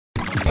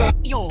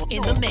You're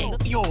in the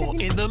mix. You're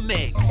in the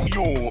mix.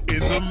 You're in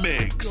the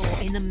mix.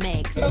 You're in the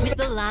mix with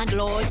the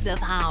Landlords of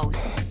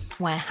House,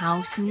 where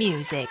house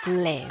music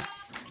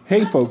lives.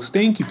 Hey folks,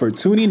 thank you for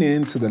tuning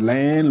in to the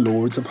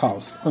Landlords of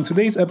House. On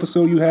today's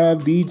episode, you have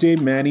DJ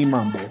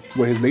MannyMambo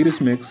with his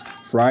latest mix,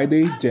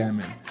 Friday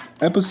Jammin,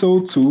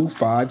 episode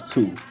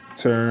 252.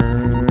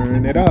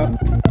 Turn it up.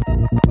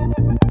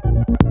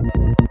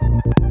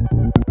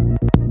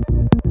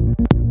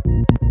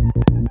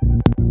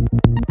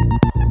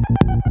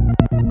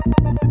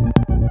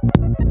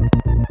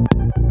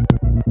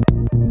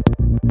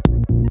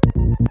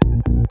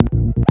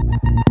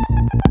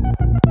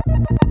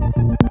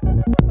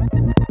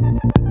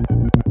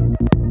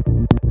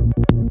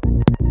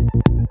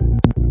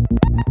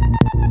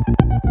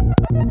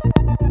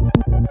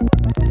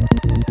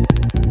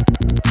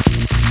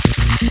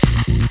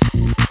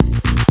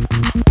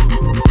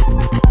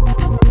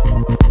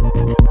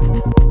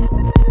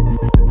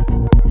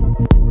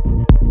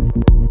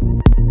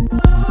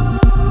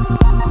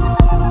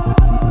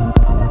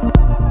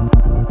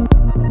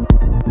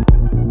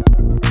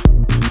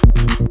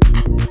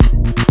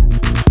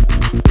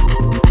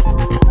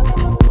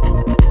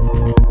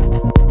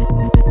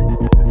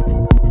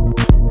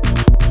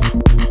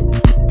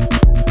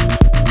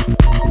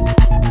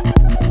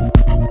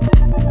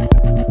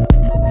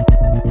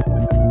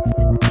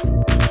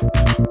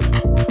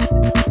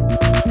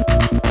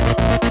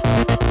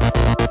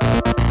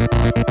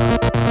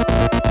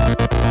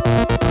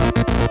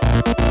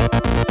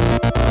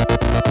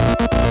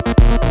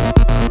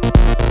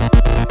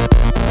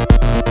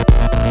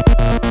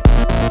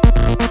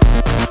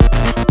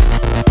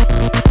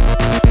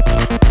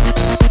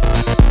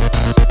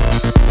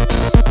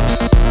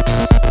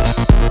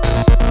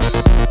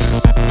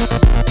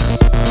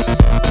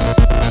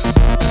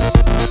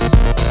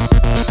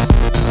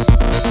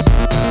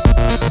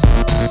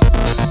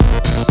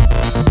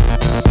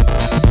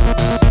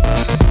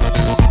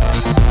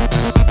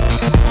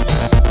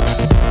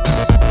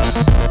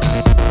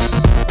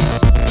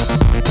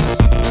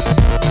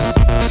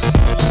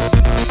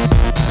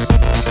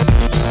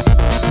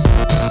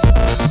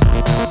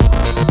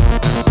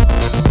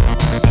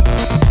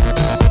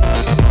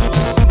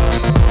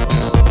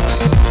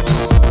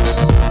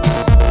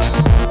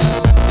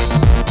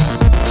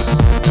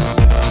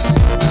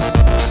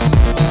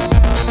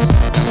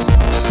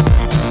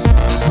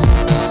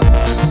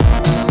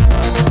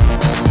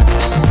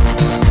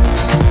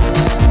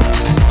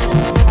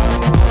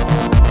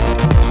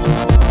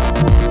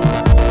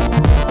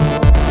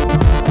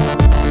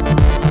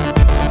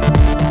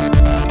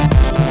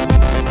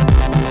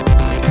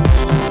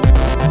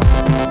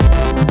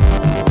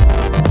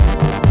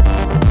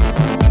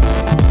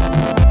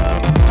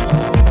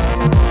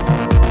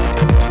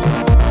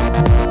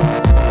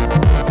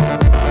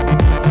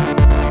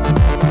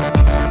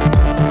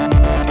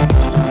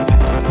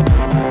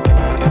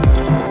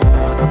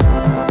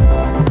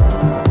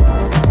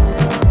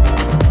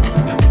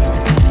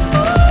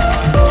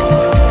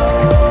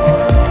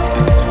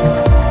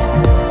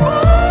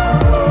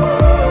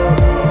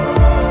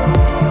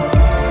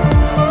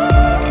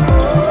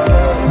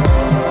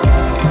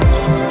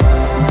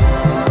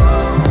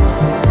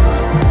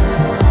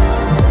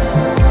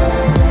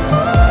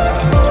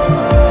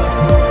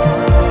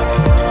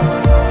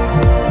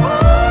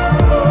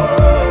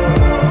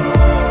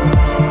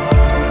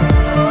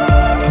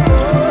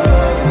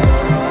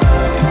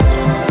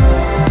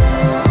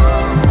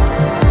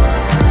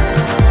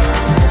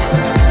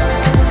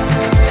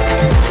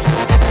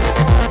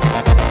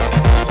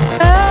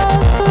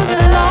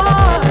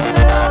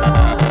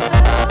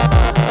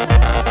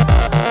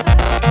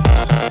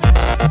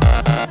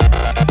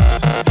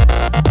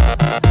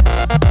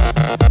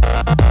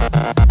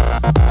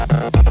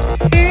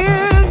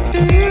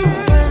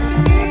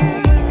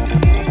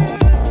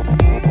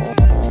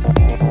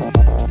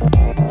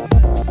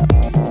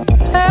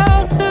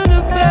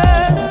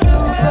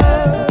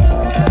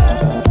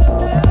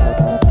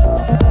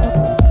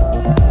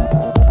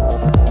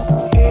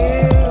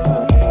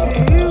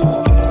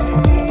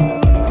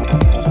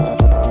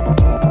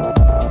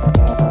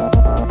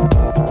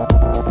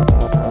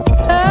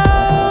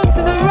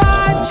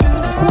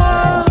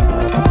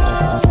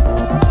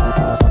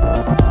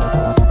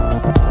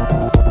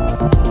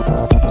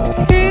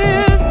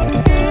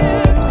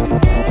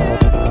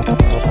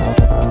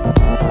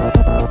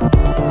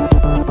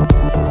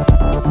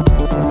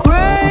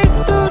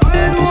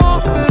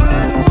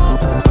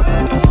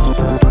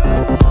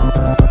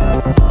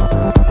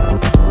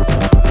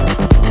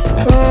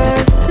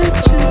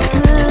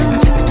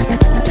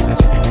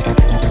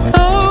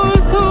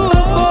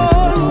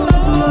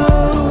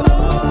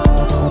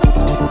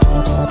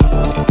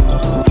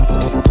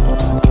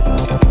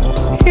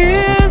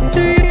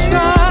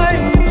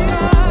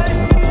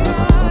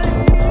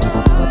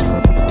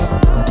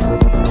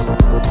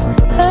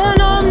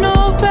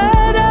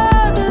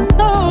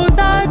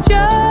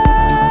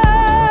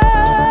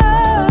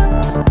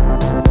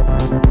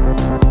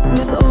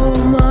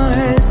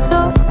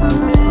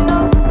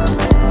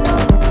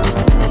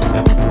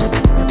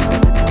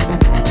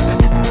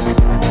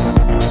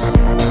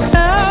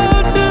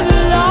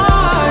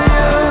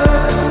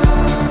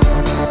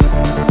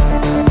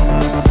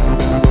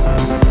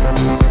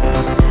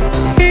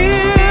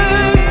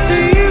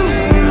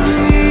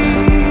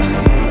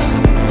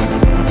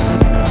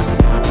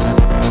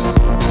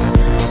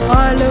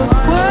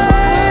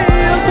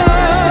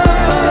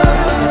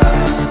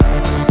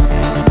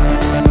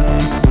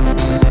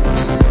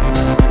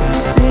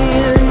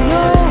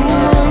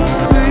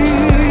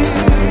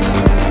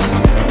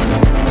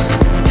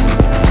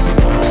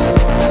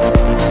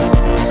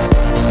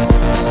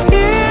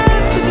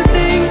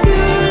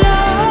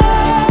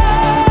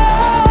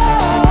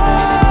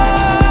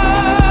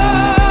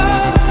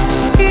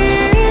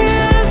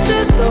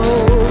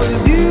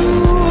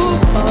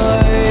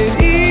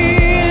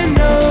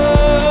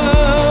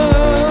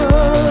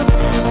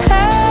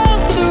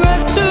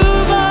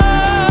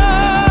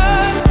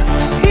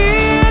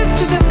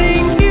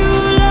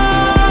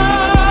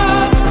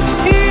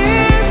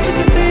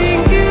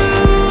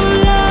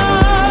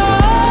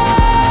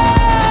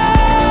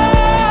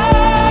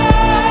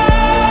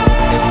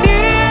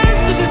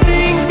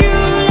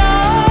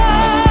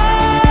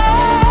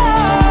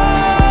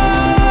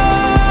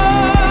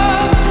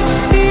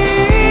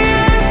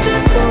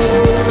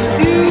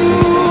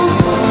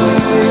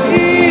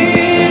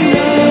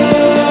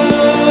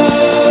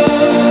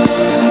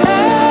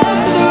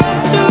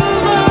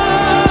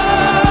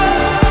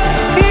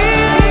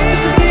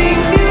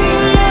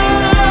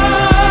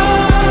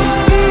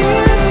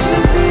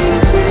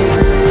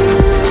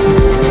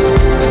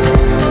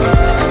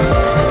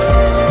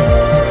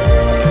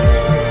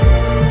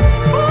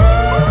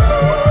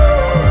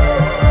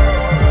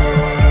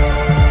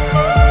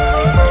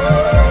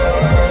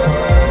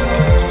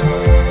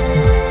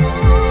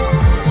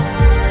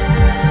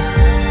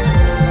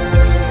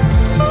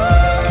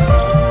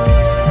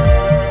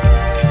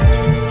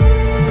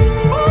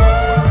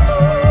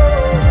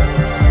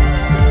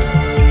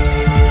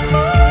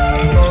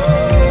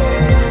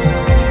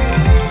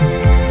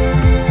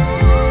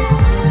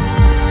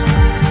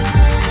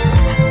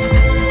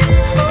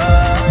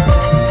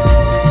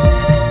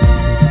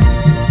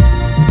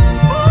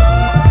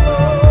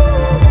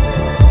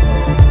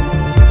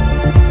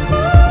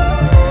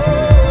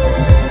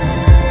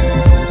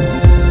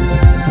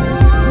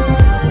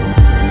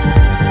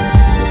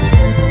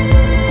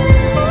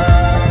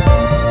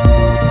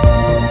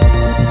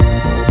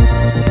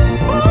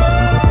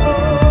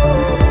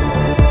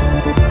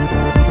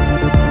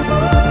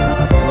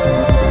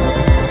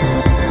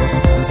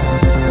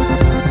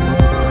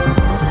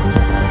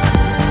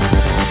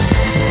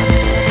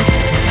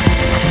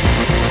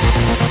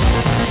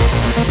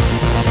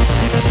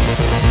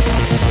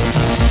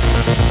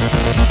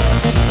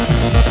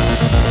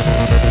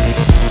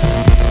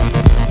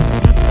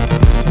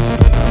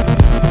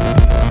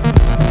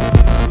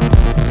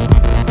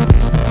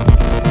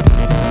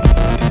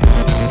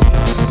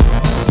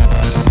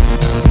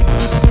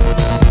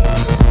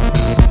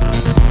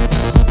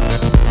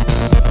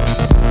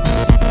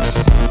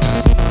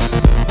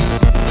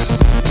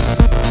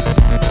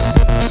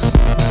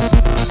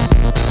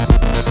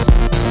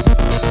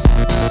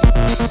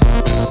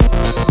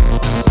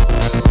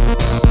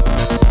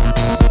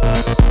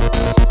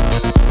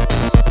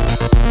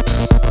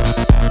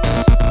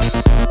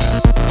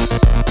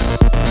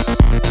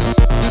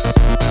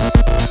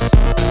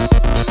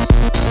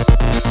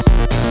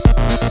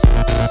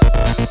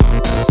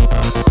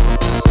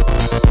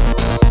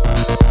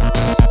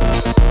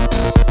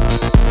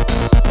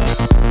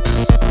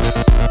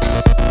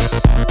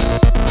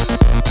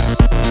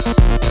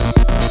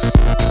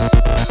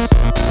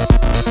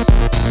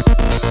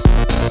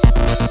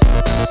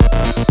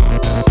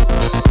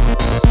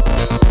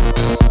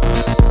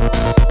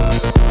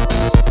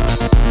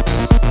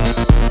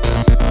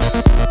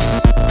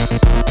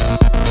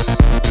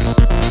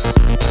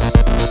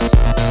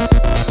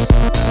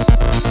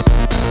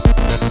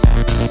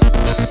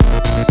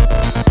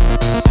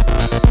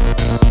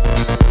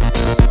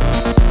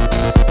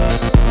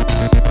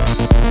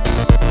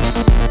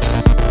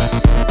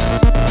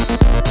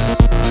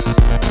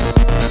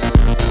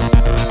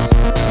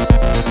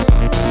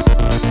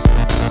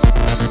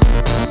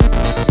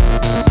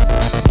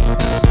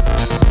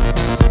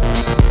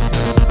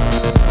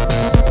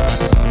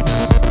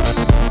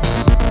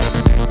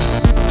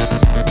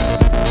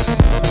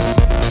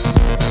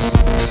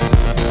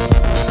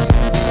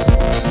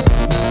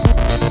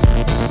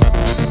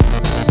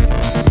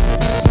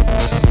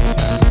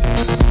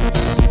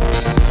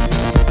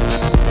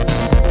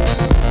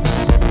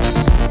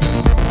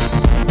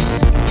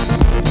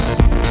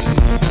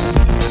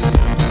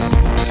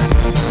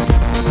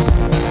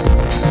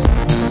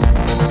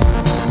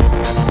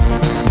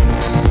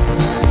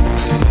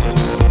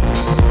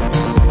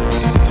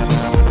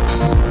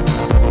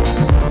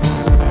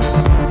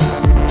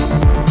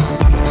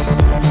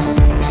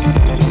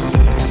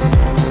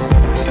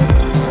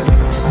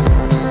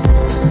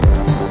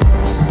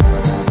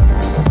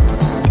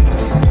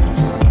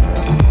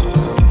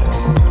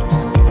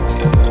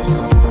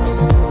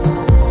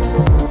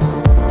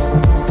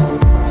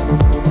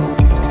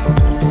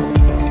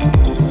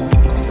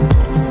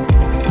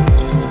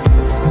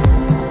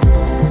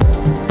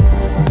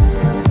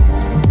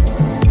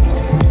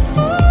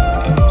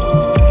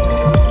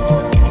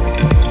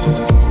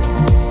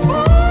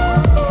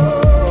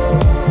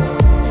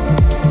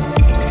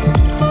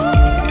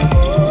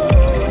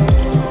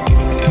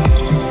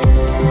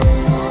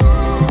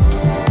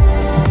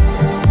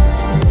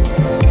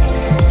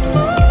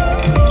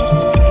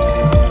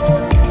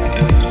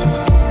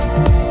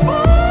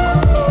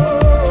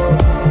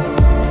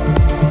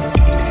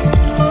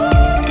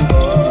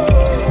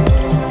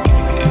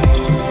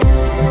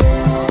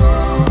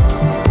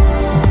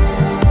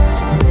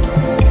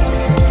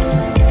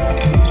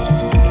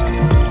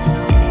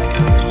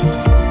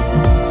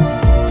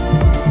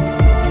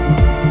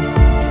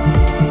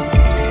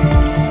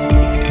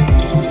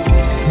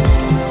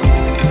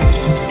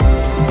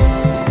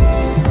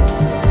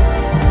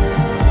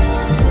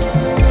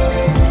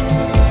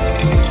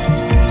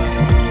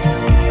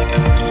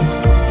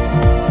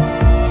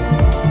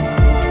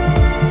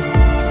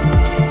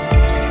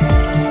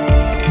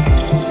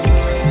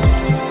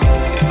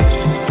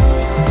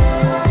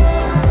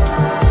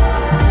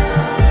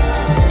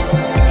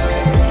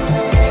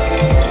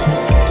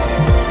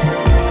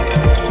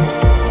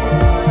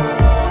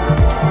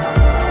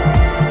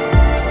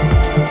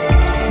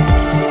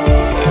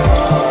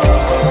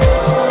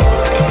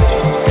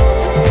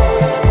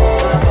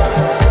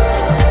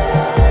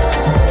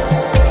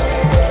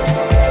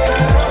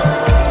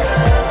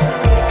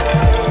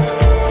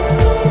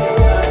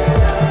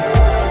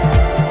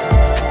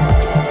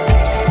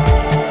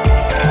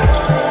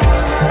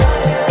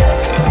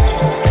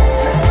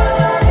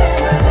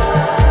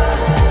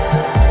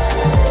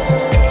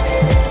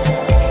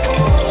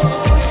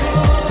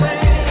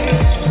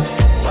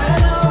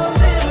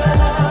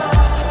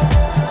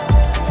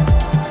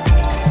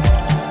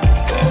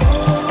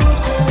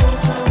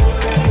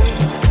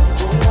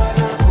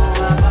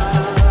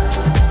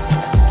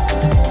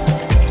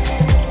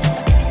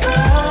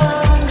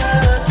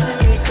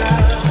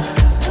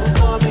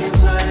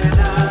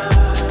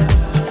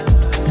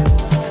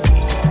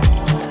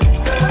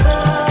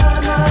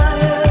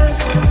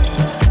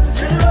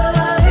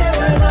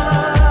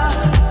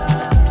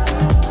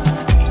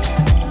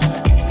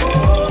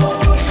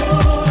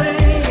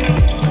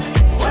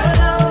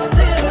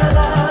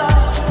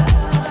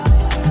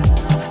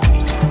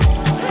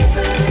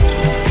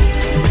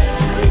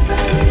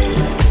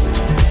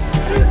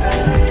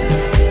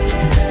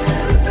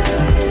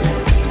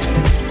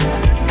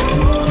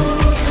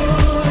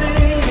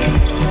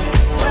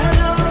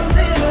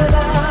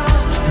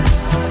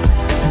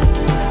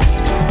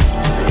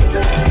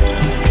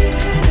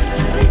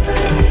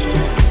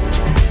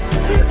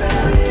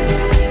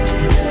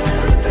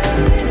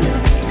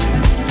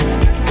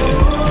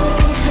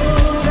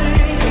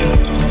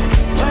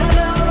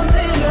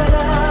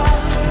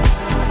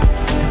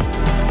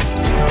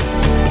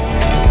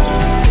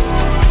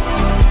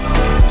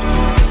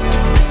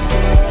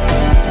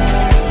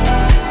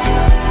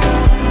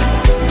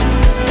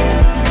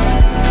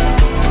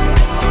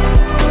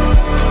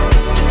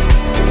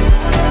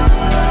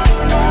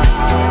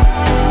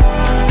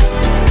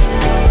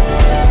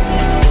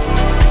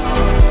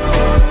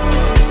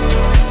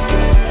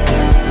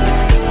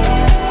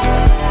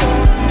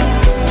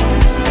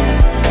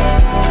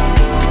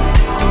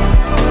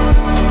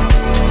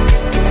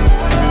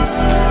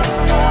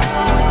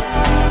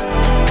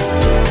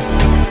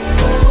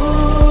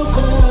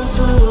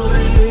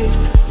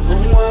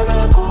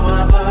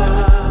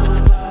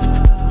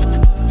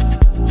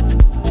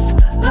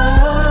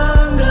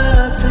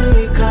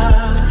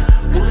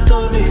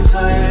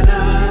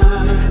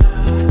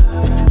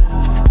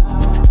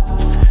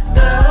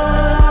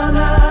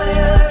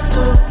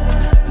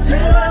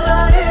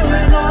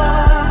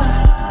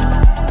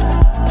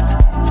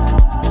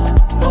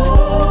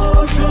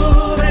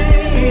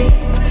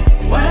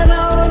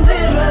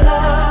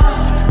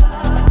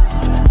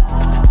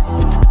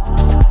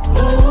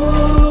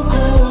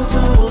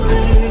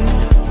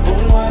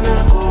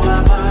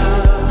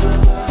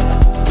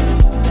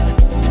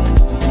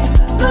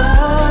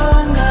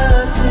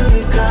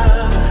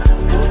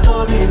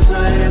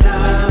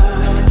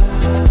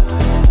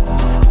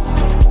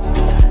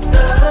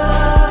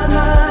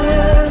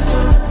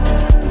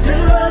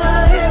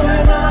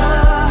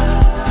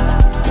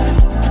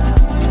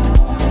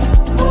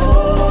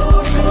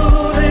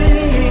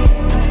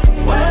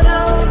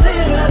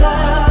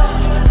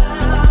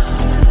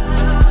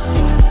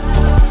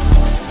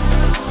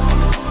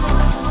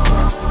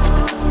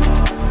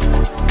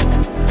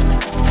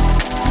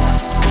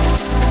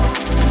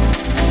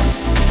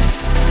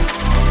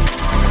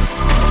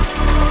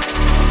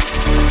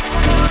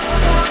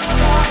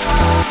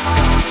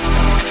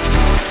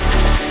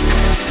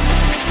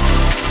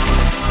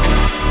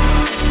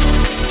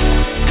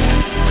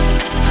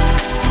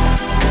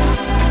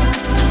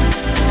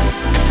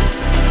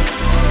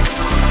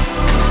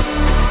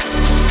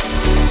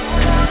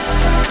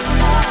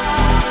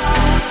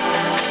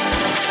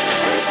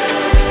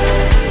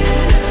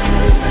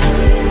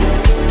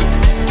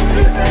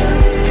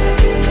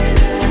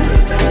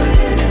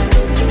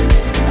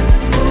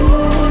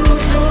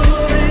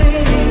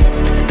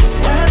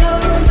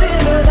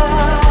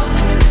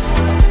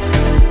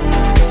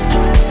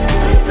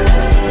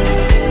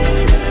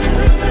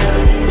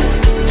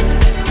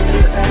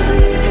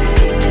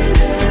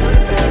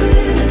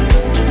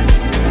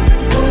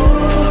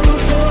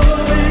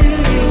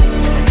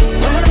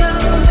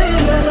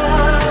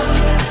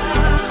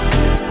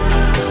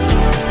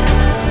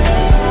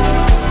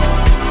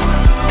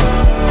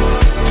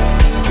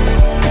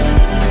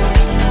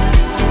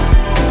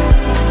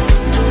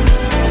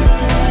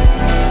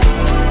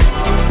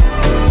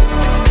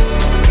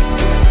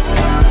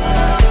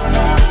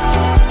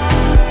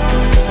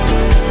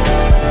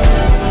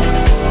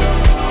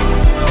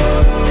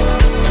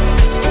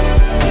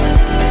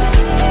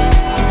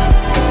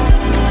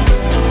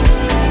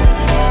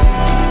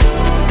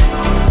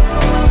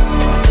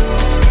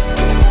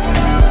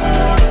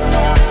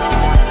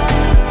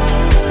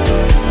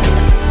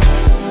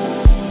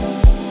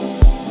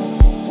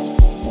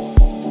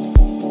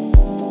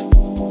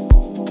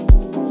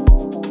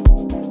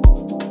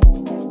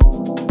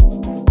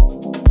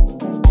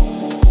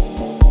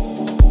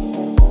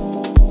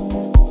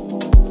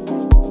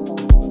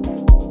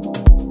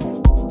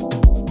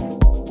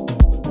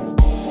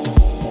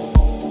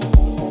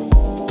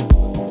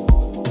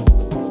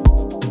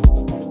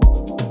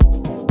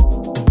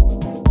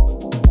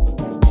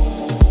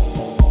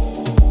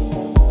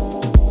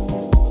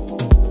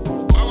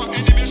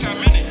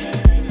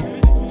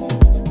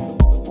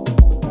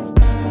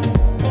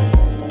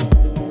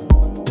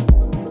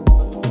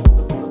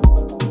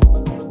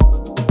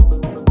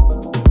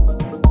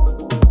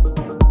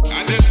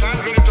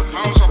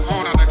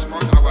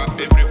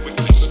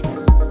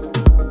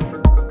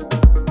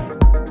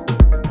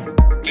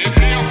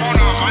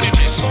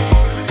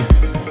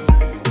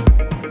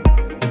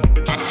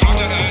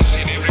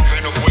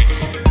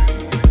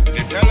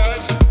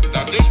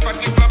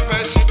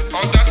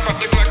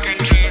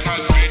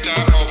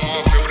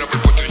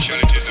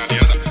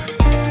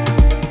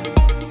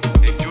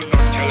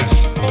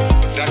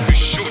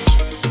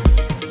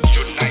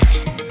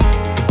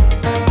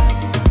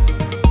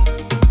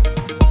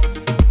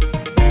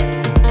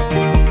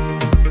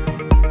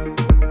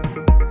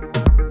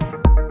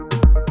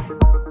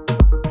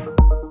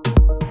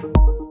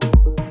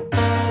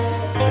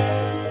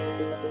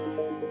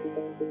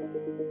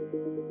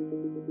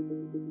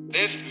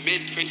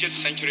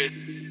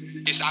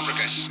 century is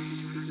Africa's.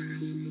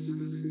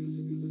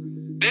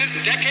 This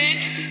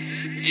decade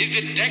is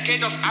the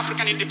decade of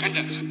African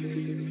independence.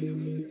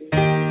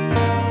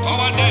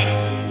 Forward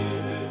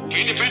then to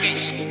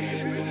independence.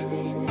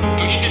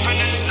 To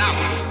independence now.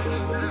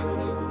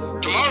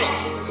 Tomorrow,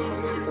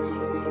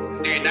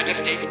 the United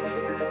States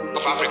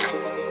of Africa.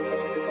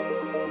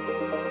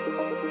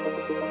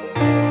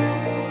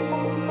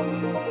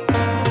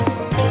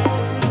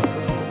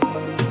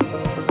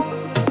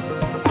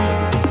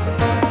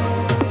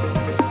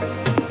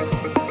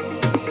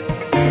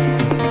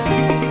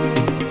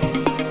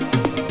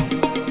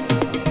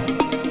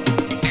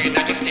 The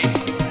United States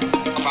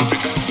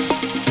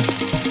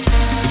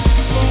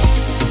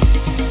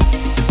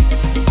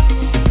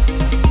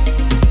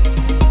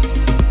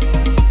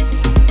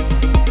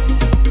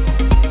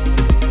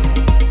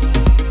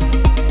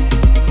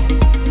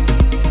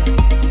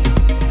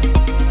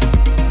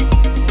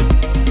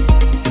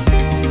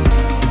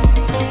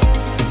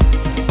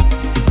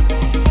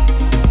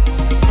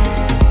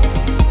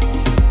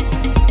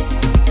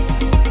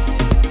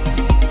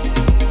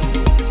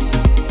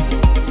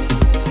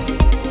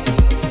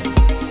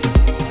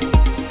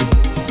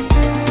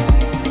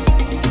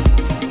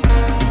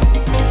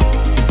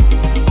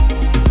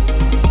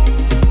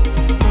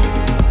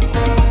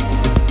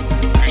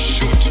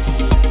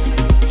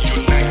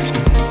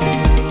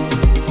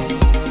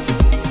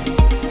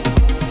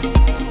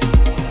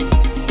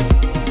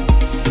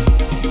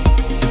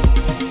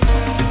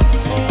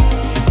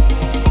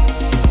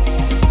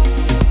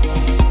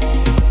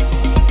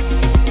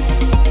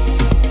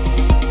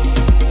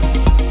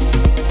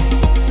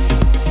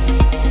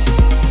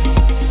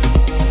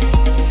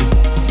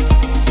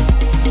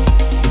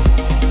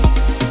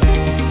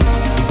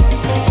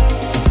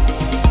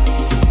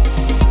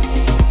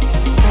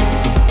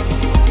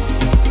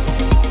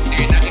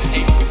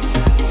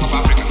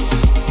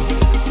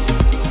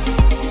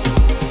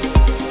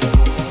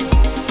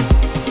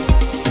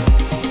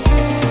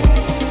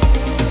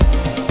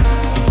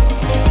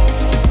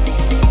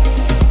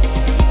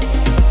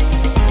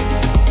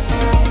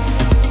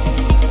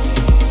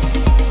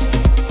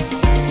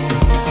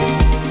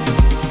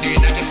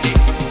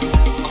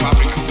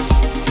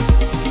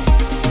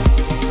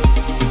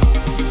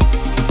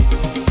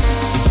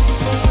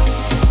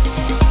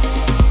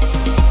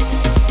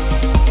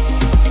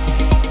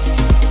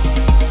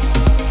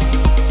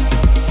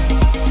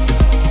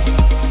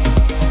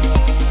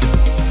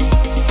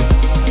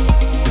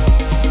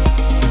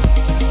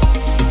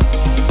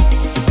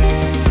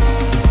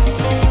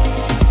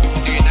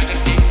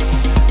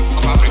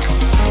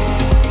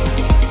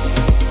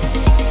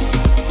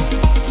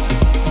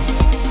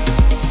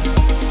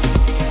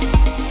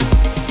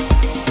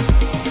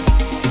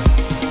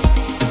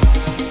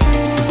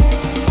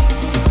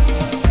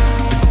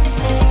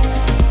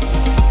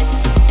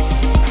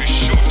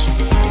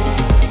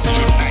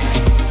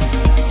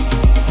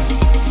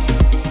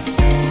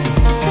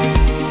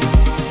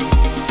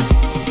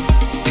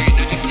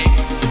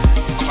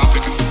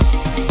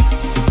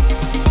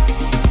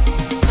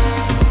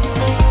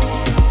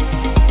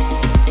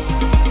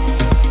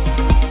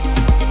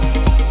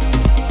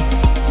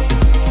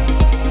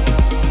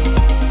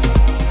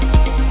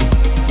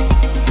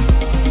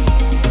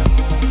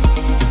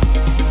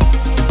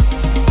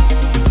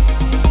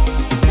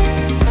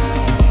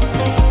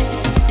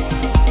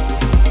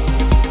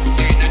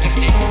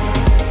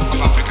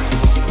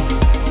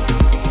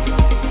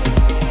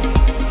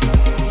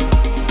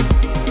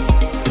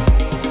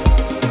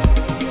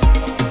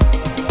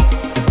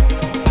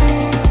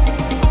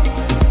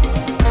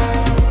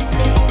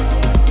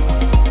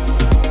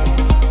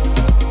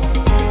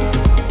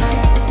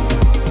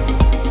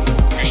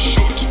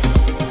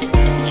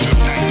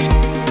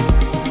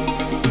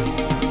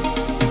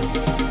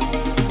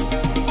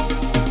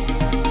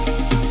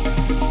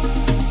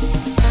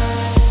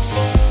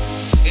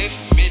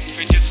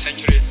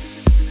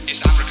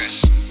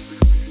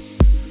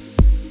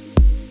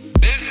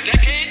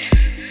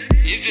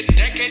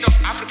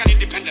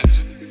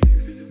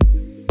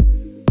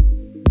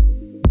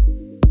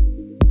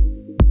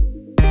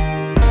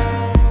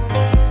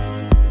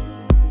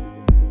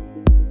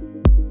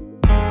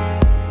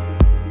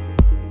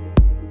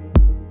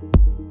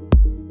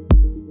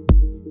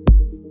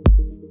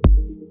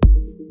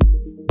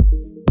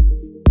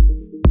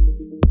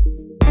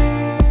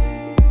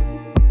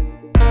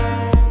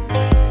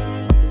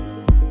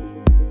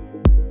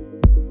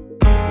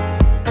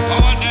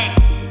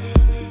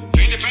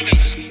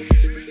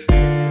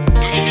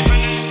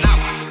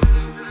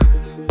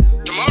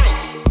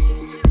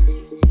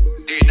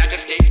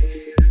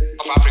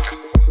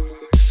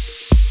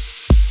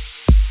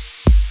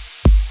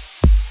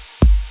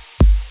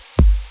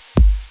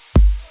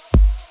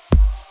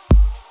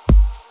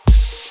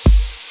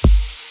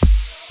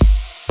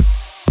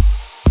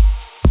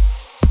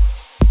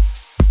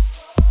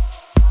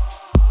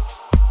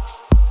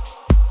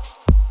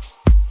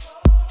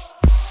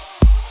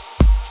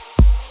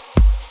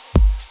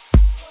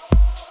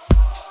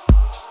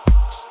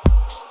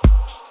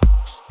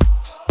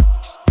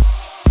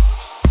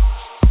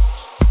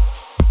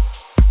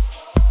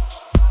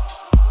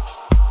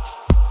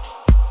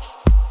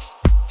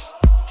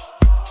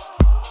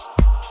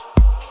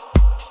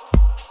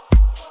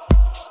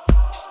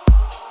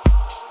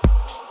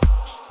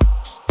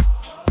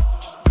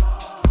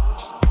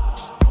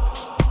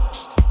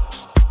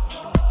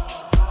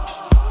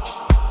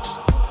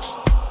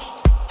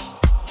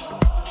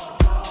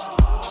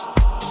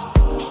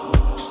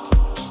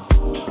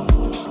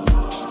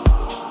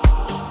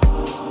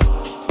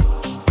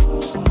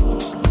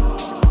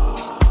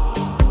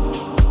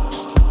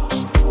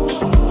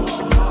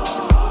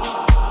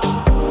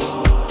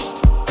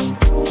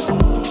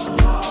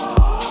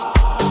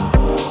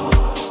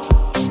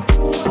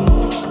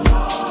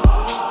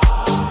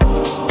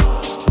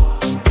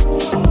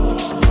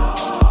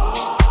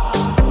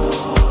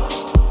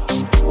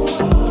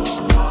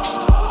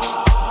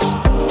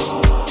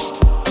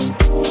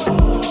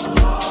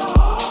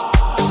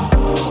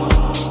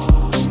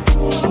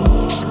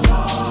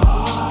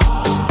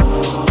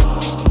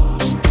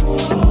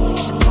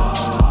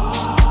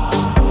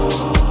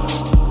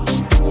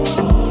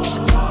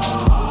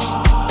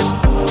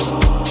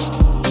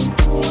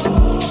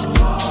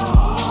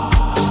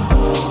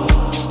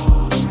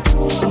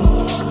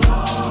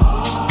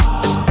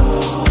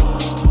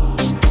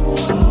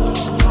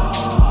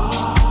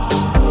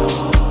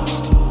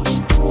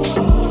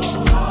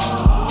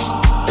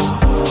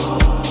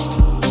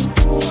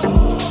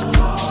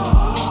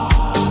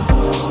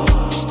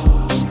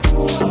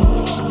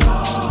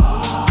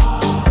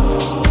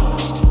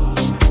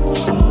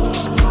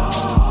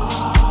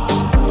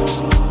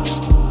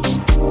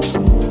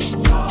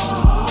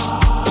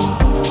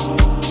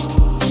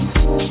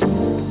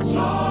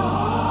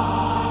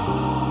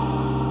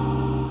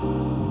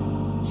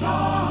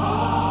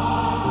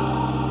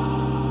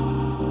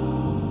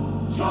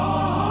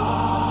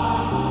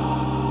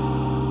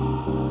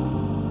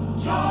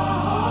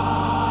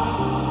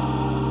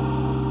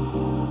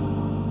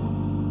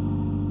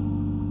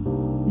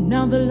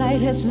Now the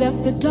light has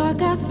left the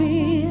dark I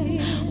feel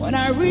when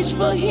I reach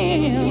for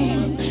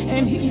him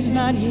and he's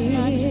not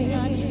here.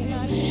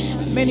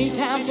 Many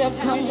times have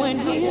come when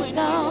he is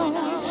gone,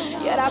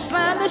 yet I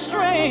find the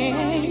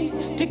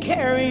strength to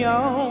carry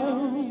on.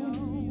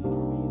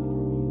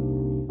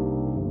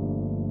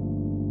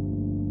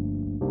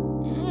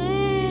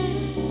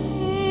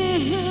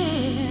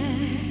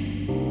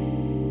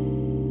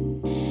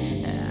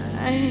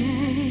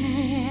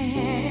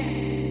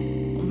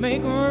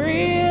 Make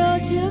real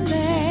to me.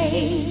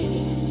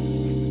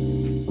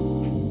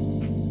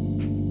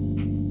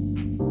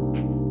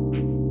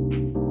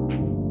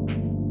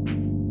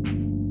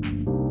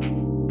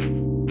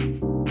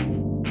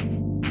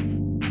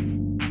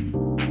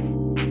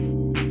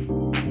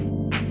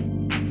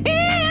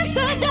 It's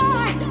the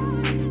joy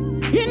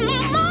in my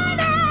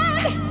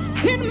morning,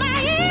 in my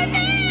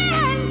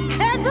evening,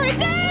 every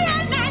day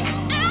and night.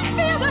 I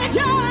feel the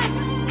joy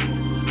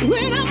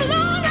when I'm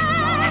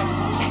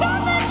lonely.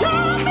 Something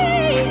draw me.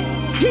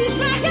 He's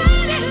my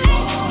guiding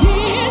light. He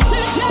is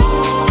the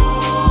joy.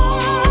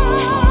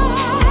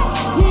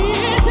 He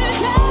is the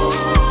joy.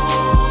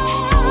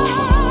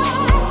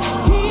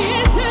 He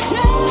is the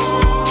joy.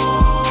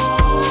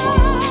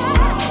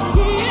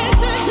 He is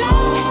the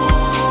joy.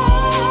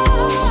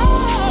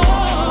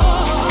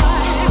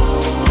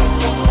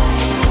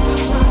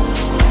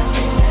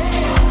 Every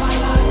day of my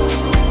life.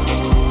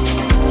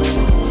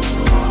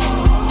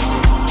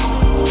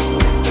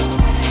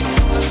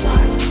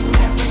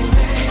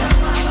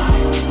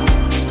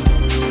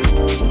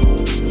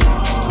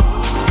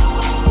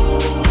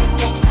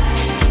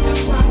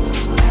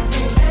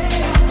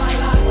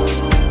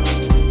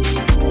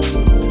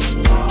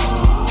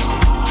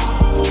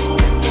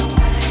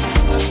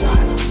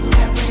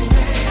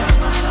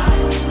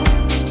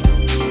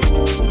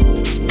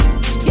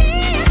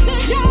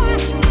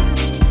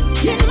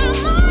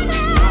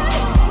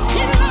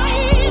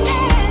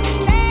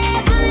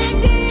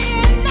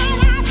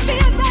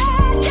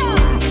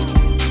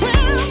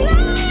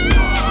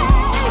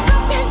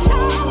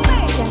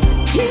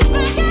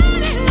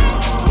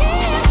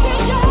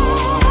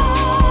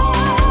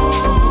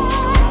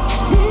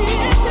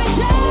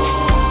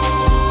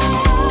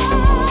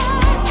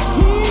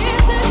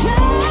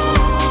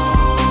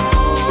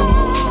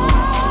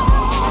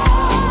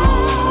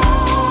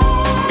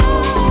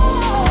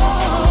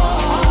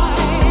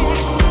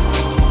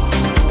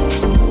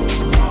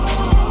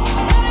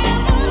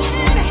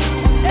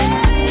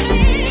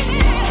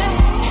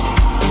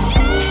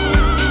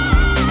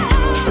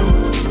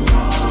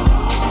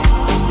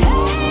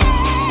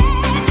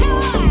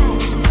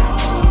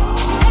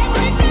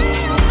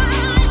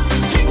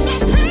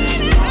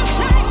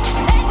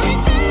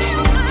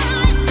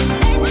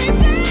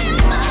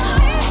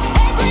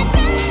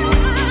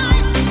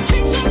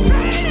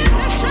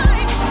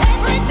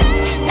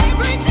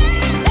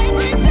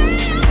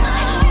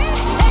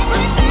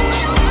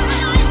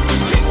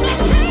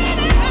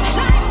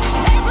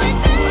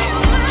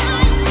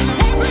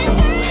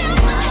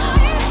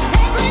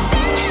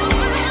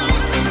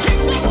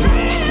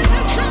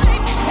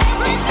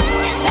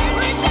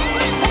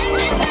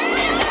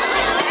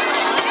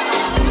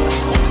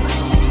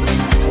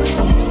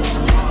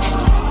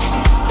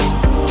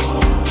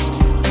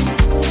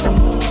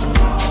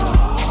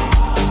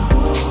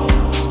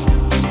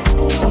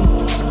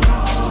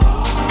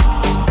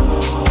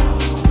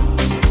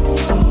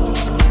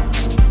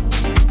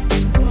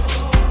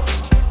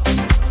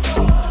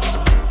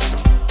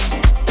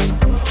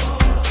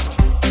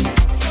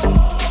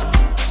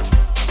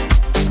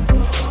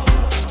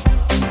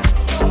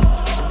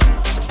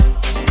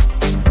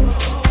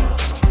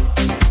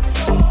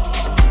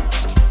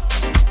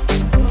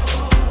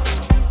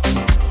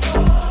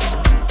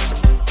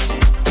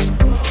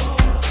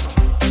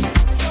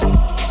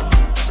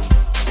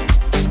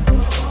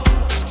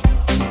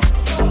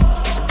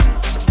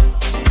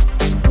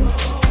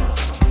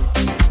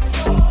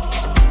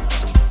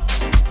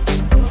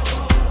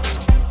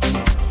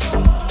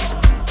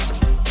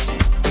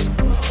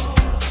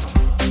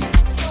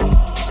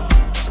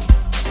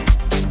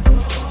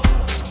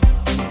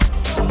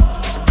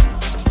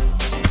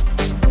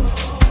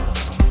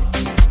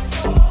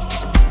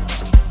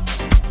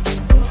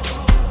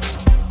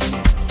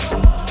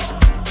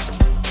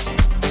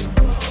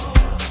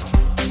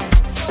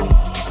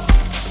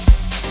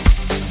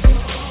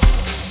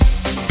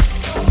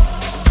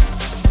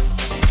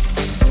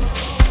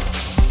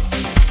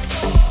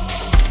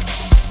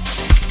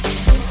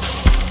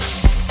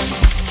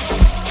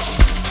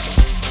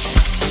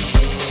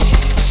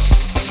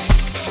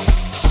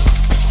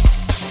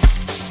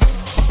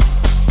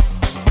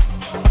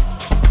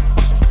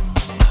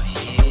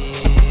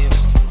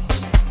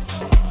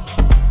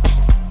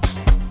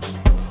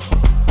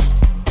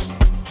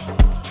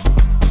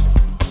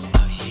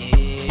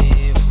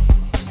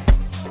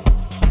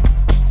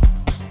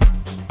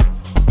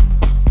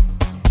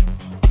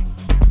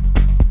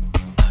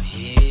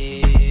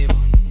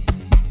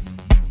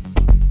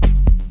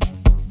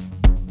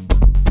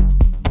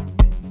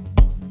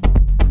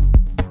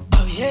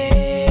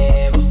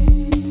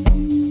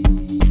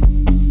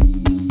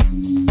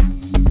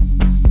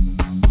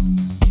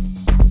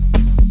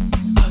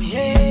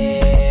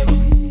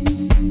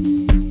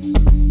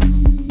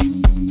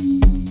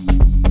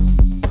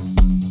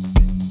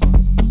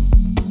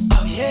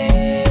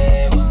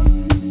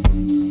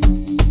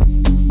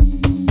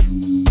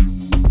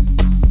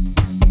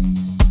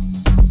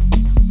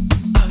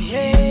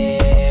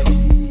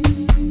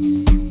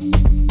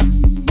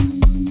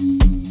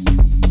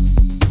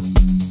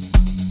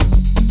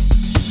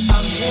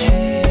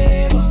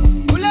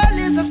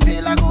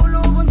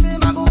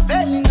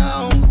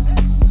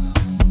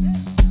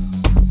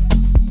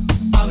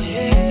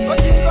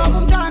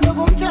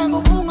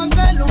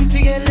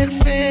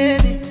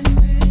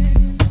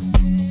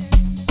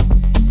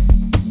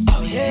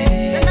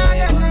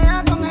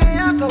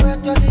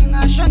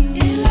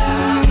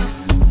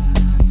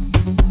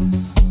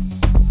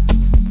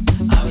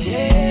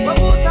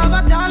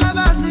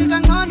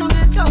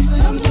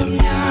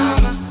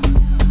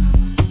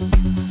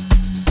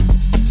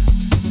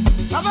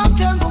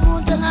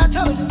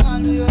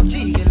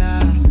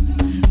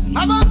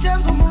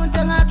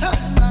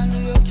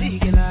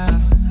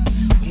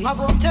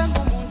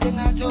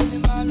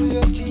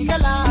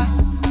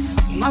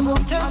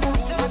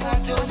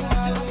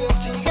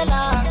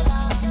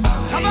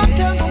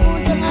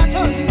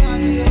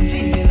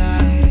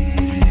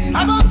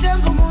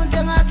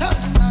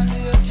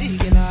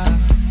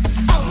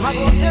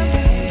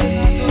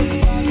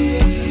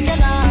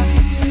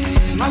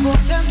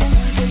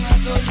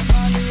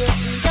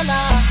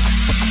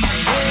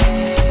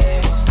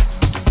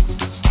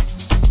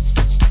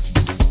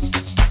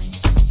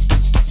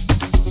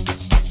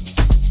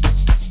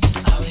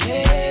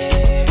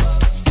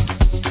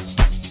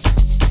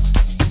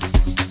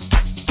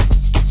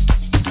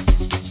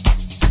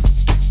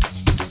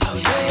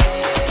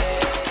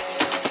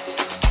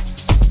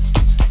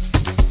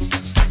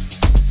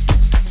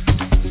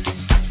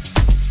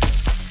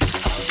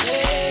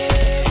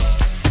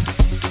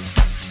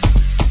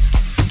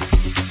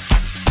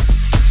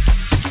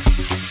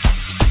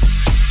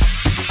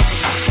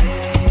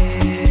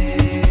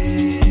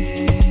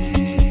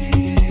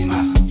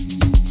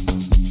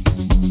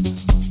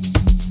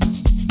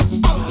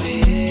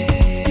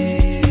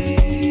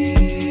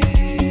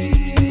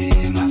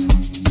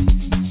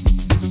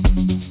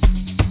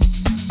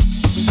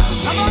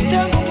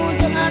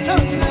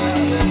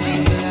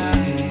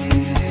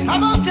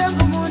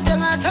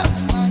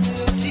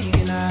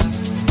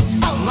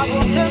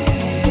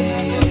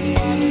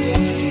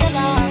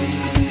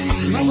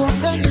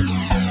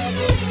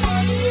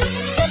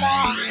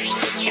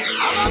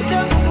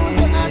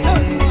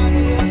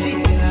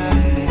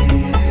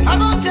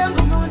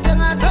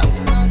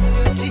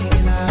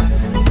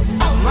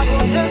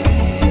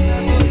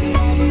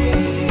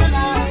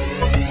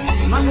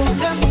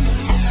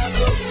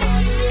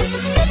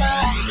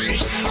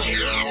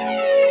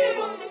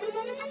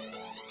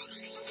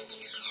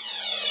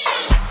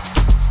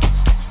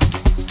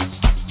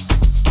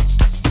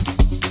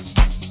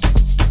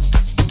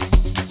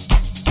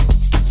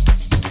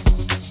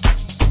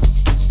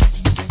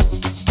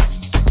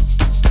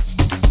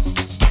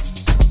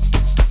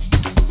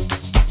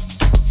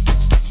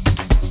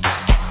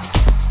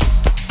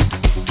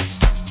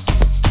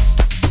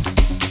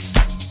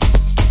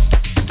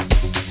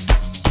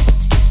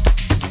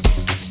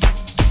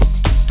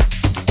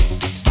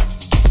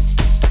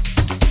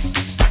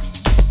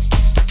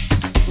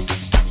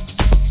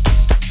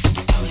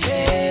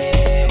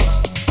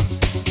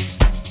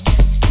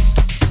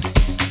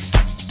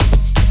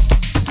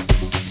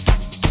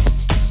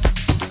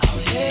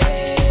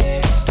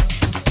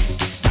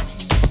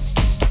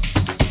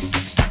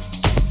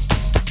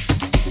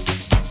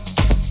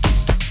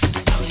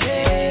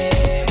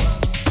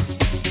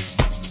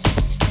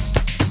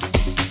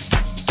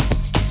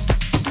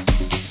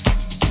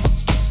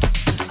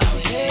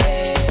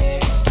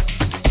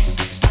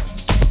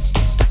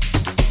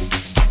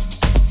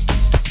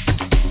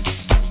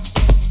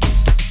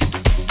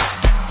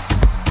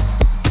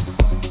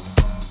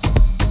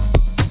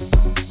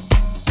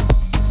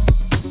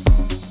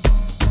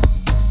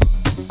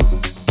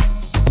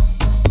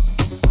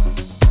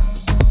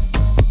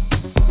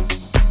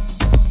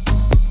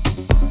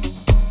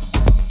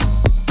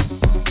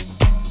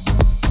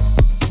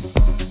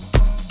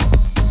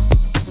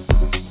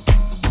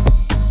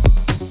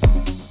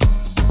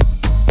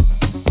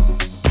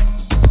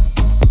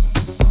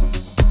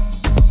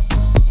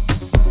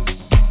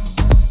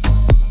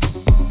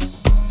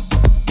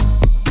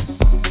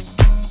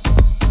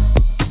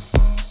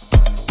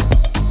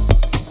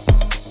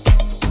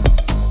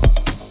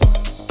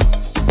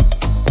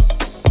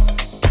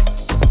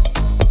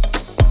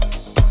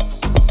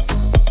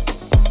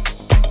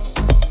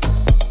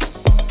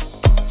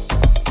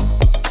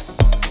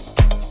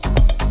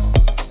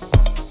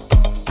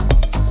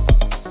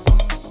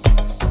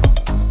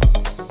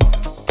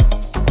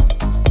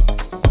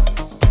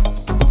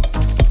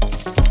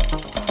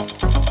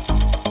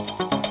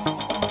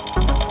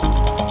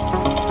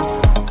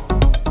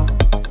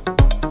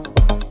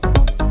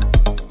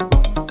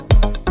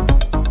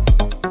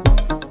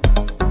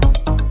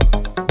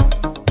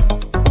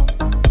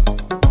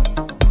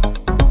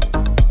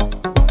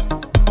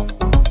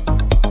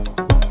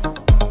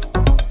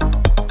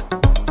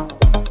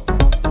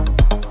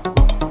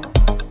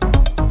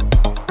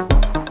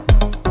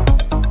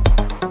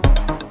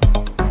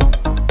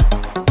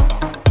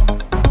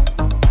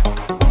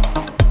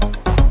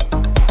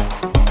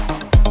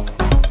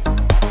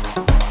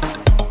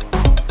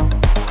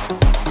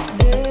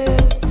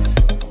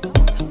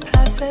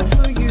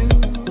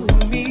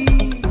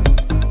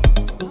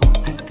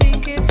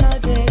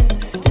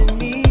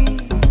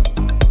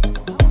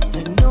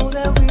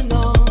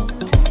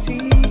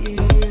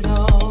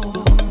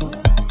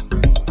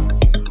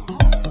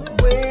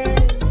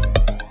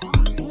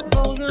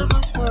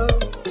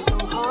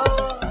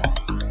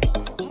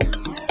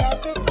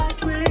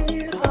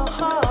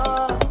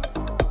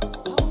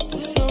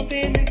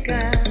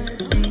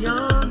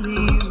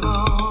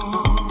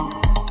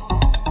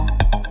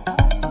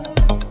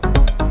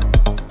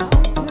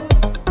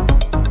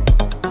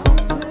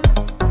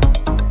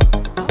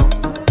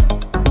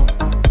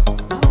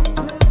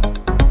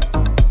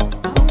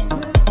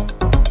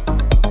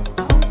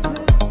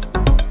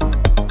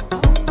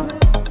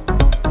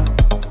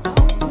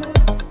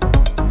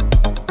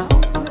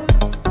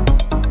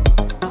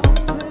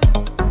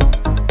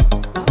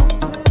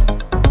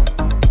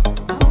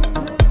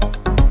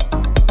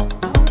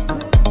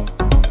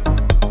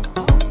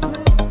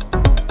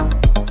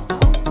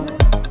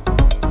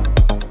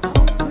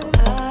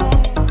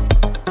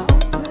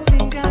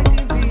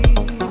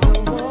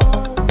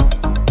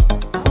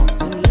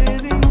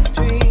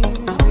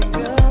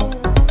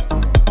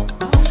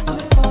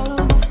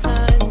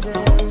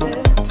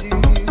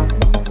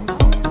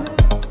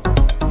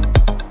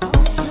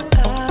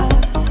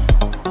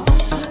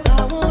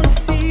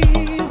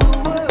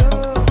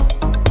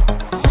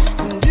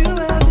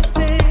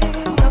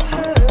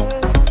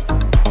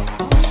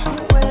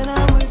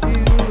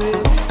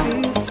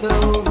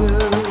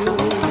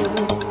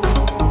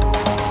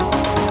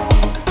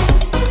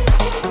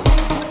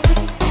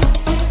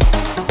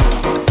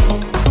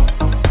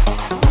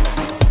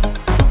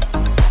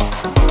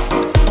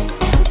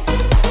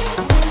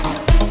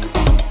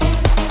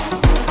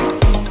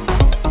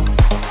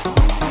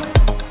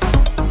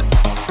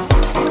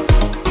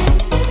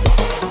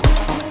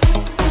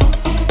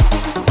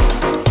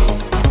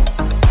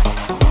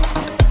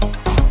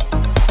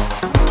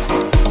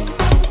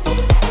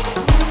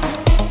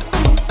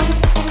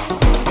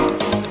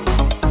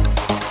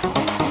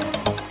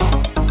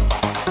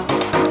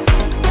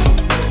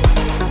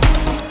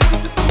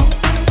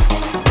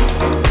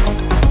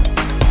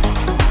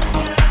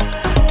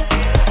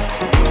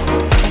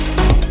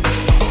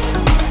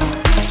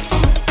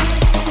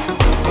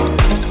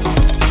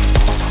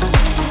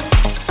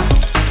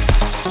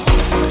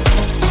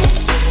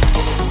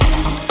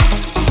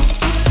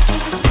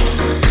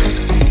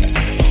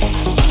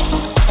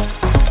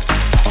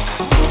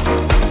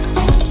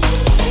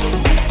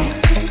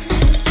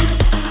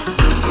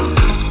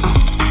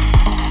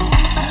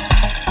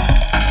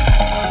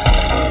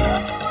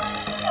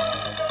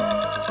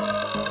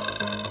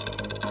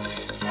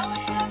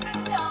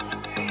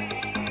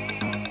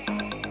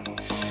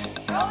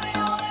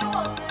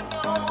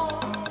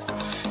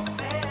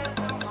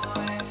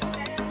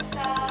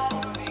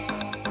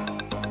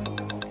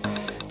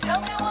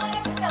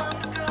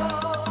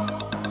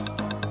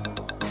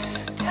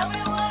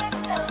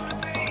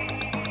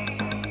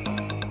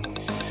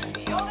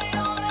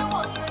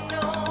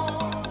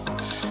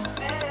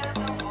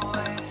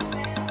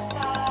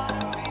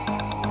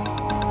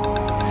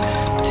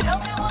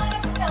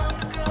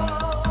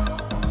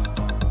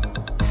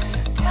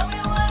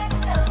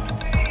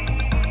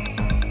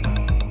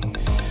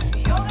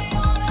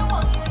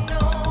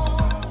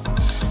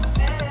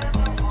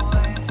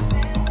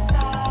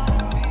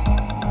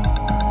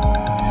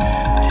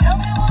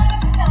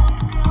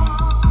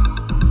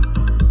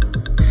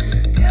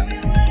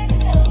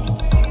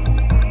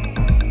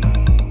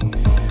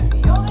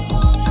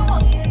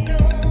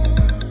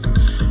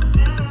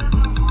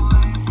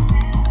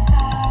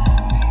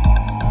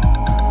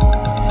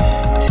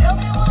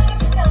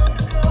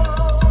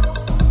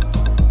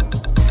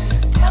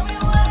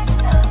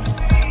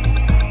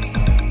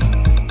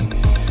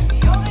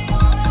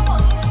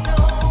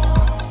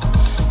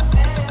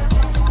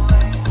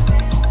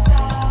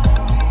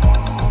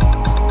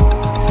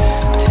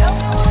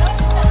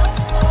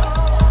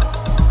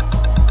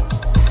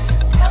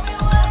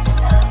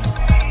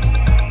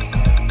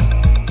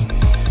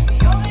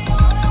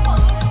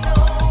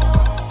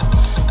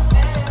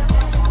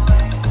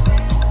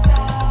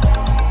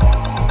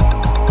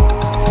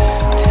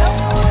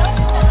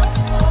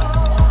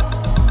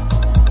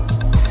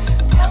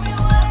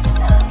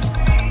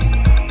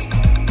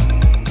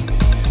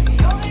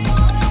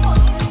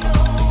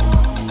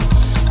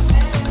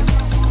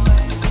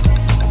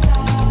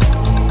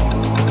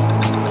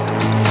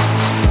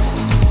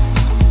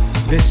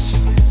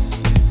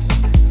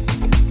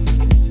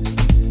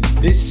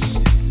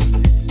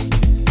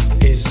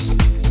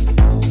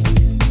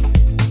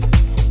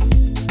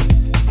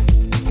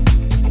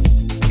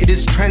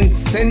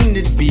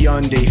 transcended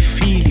beyond a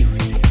feeling,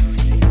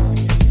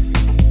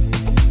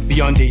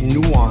 beyond a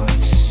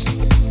nuance,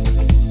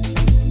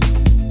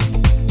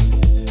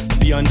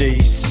 beyond a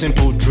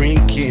simple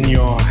drink in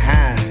your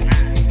hand.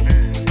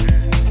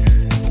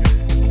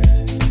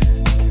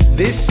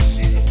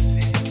 This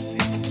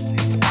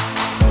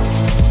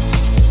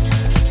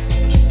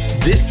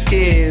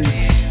is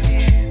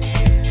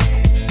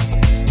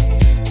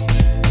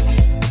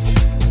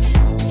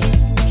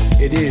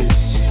it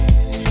is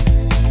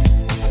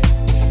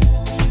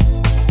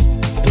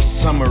the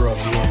summer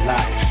of your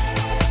life.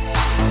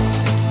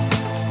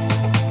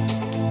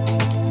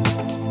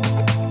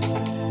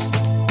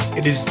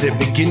 It is the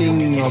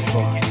beginning of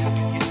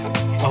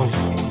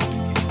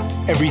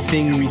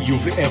everything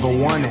you've ever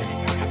wanted.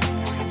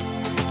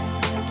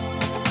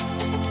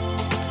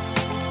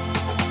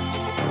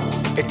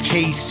 A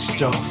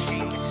taste of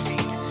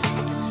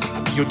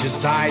your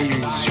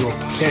desires, your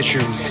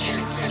pleasures.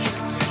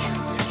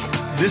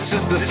 This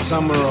is the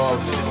summer of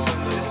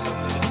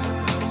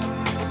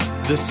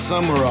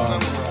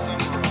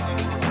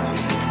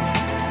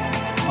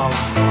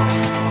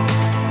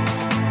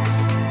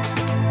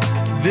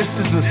this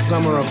is the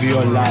summer of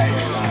your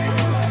life.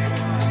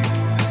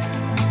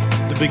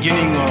 The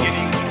beginning of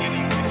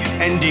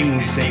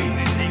endings, a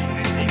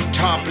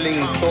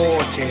toppling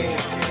thought, a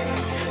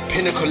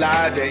pina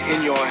colada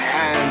in your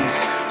hands,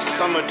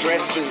 summer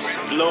dresses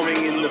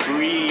blowing in the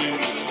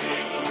breeze.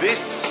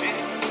 This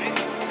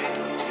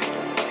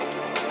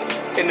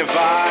in a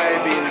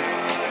vibe, in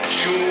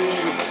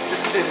tune with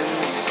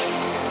systems.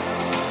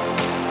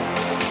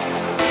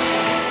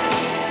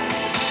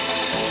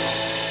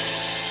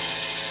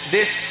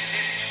 This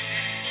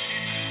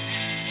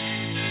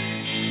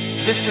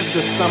is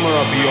the summer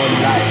of your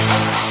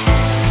life.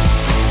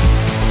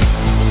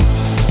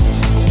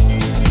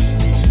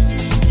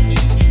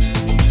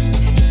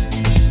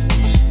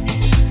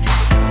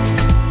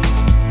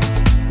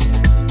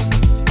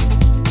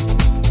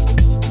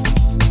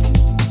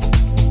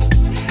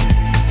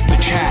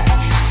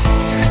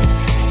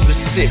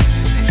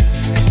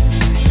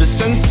 The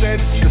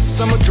sunsets, the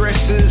summer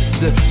dresses,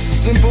 the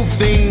simple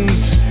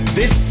things.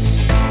 This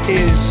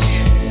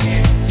is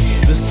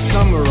the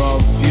summer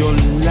of your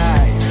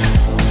life.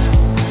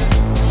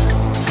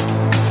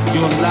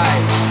 Your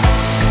life.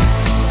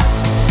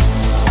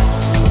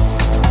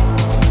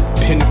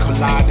 Pina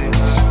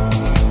coladas,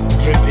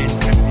 dripping,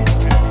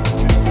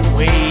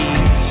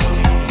 waves,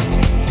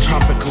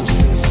 tropical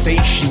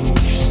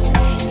sensations,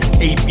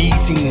 a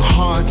beating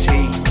heart, a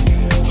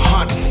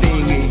hot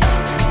thing,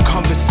 a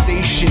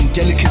conversation,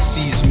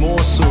 delicacies,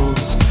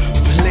 morsels,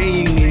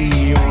 playing in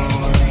your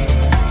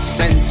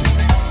senses.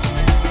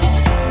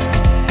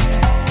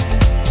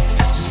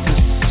 This is the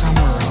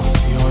summer of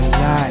your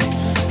life.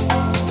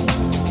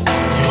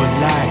 Your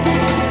life.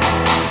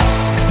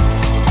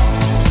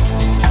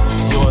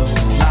 Your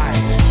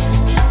life.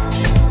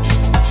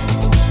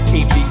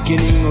 A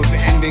beginning of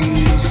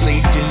endings, a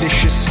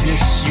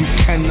deliciousness you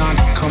cannot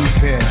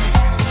compare.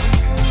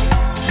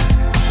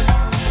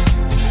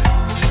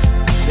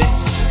 This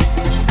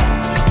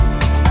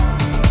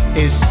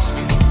is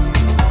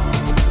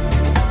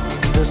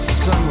the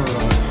summer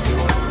of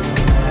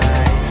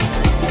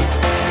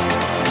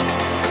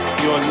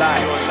your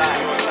life.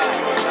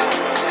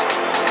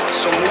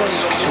 So move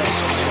to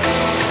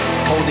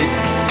hold it,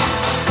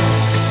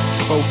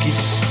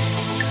 focus,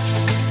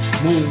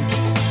 move,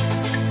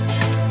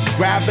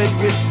 grab it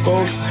with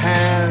both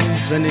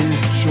hands and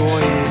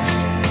enjoy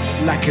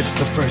it like it's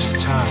the first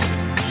time.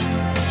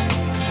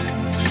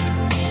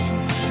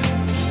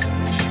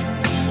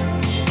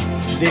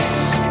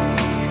 This,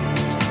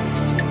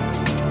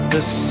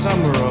 the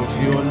summer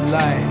of your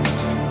life.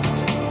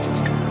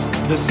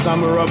 The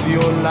summer of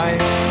your life.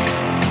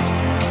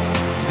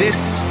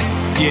 This,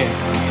 yeah.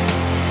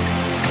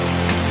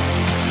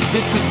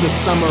 This is the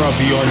summer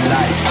of your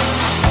life.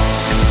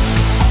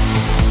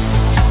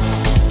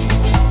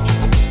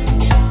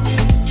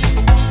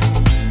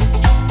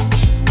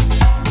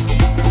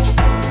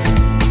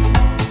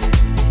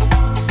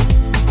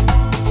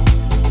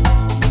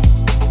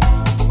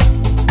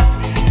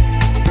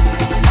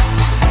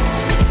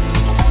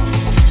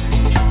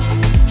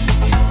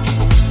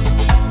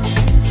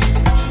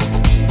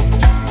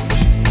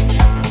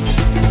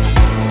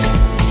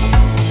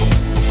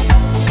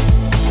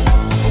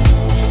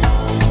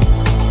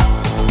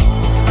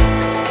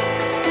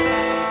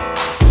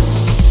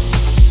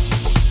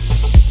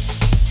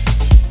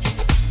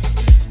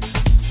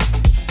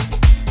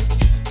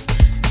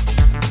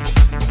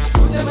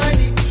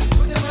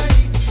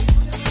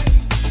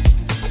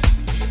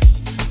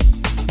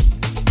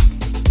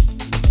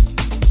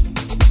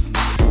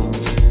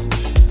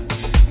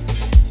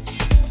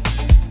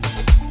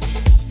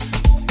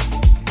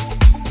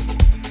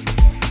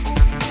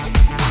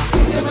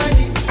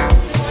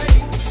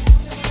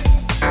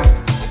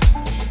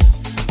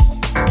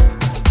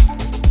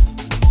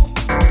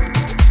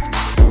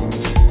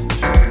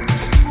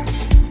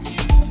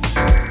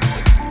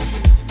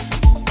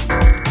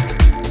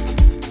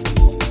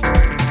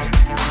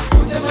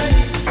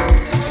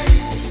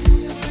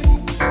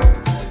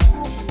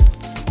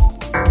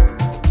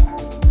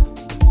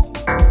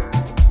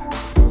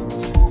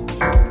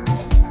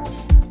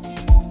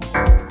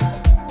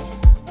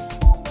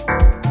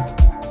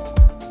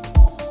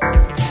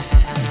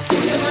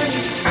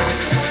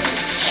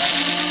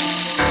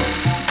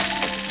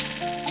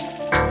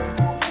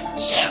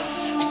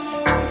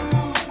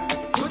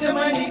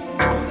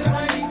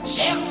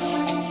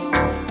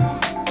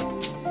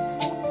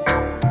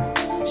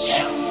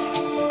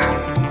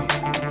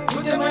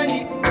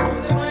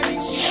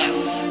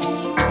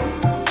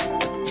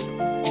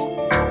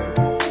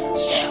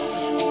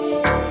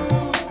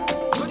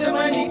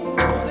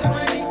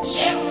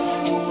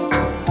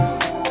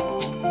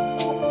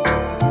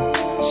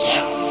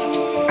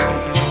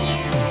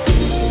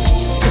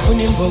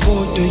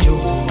 imbokodo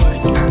yodwa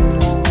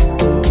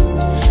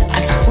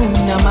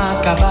asifuna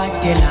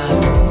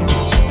makabatelana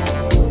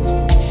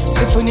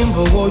sifuna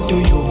imbokodo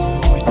yodwa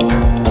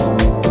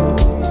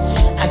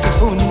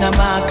asifuna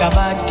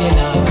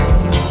makabatelana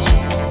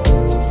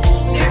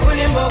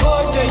sifuna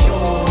imbokodo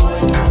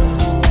yodwa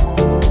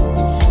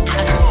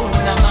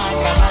asifuna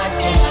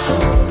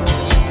makabatelana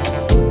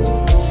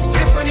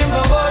sifuna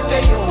imbokodo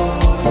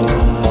yodwa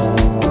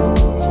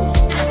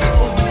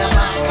asifuna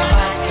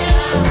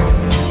makabatelana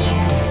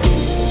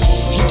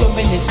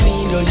intombi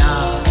nesimilo la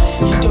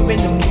intombi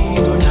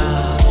nomlilo la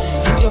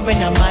intombi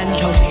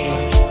namandla we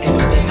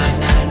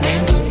ezobhekana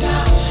nendoda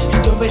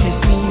intombi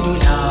nesimilo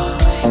la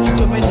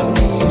intombi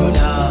nomlilo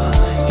la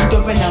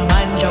intombi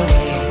namandla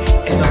we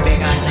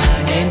ezobhekana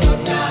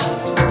nendoda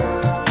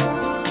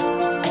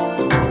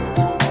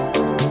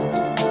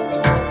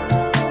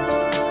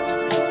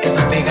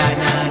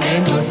ezobhekana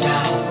nendoda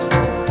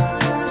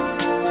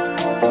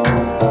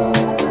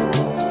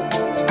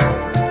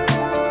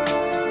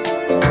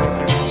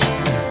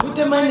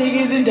utemanike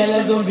izindlela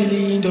zombili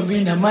intombi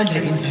namandla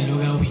inzalo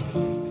kawini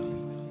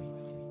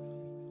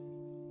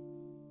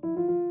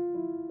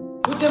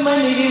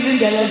utemanike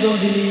izindlela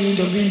zombili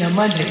intombi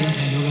namandla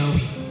inzalo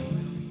kawini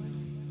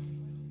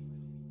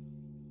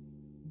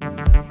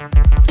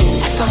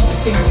asamba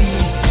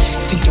sempini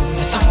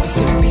sitomba samba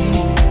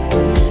sempini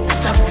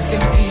asamba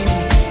sempini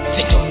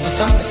sitomba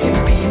samba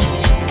sempini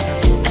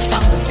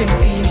asamba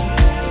sempini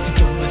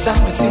sitomba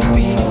samba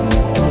sempini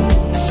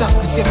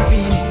asamba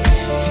sempini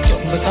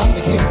sitomba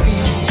samba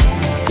sempini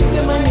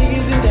utemanike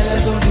izindlela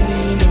zombili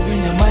intombi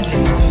namandla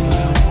inzalo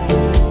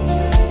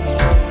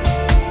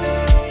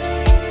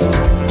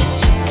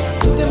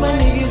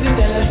utemanike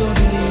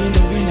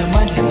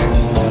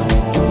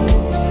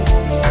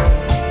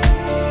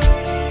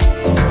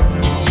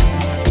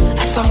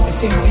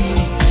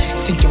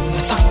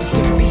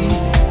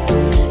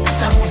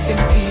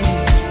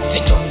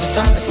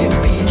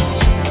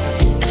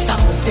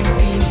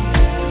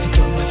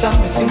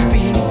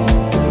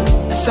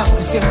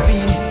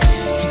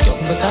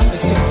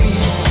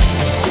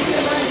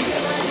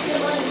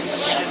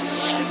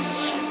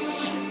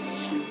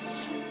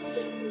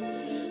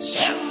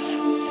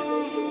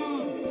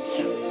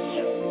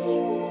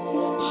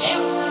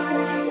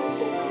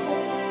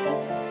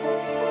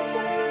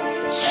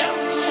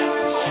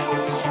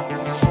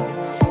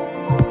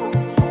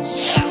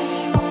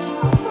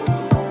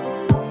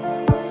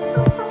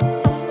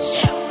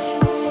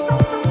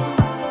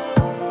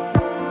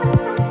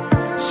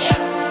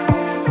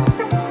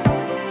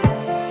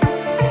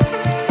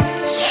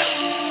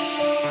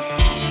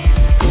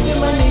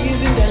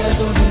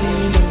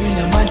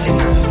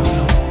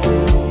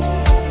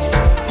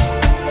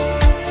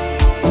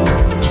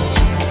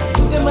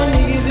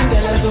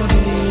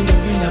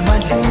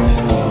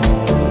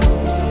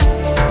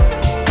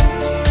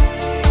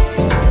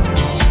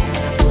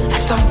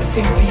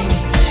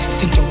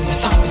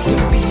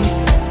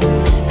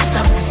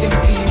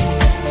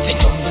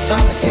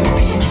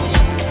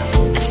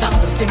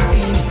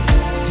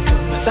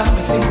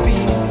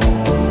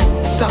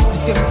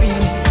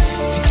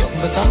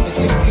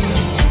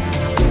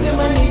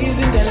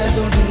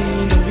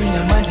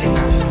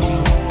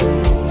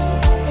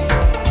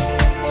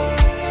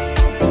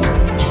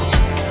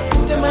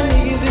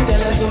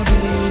izindlela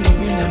zombili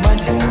intombi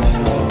namandla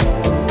inzalo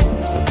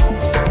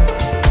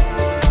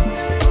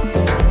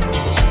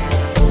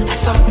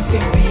asamba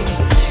sempini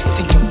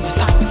sitomba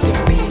samba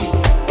sempini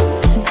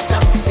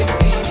asamba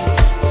sempini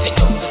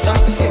sitomba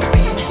samba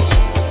sempini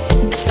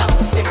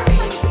asamba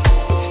sempini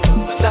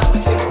sitomba samba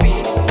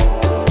sempini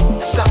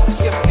asamba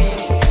sempini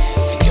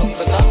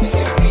sitomba samba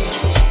sempini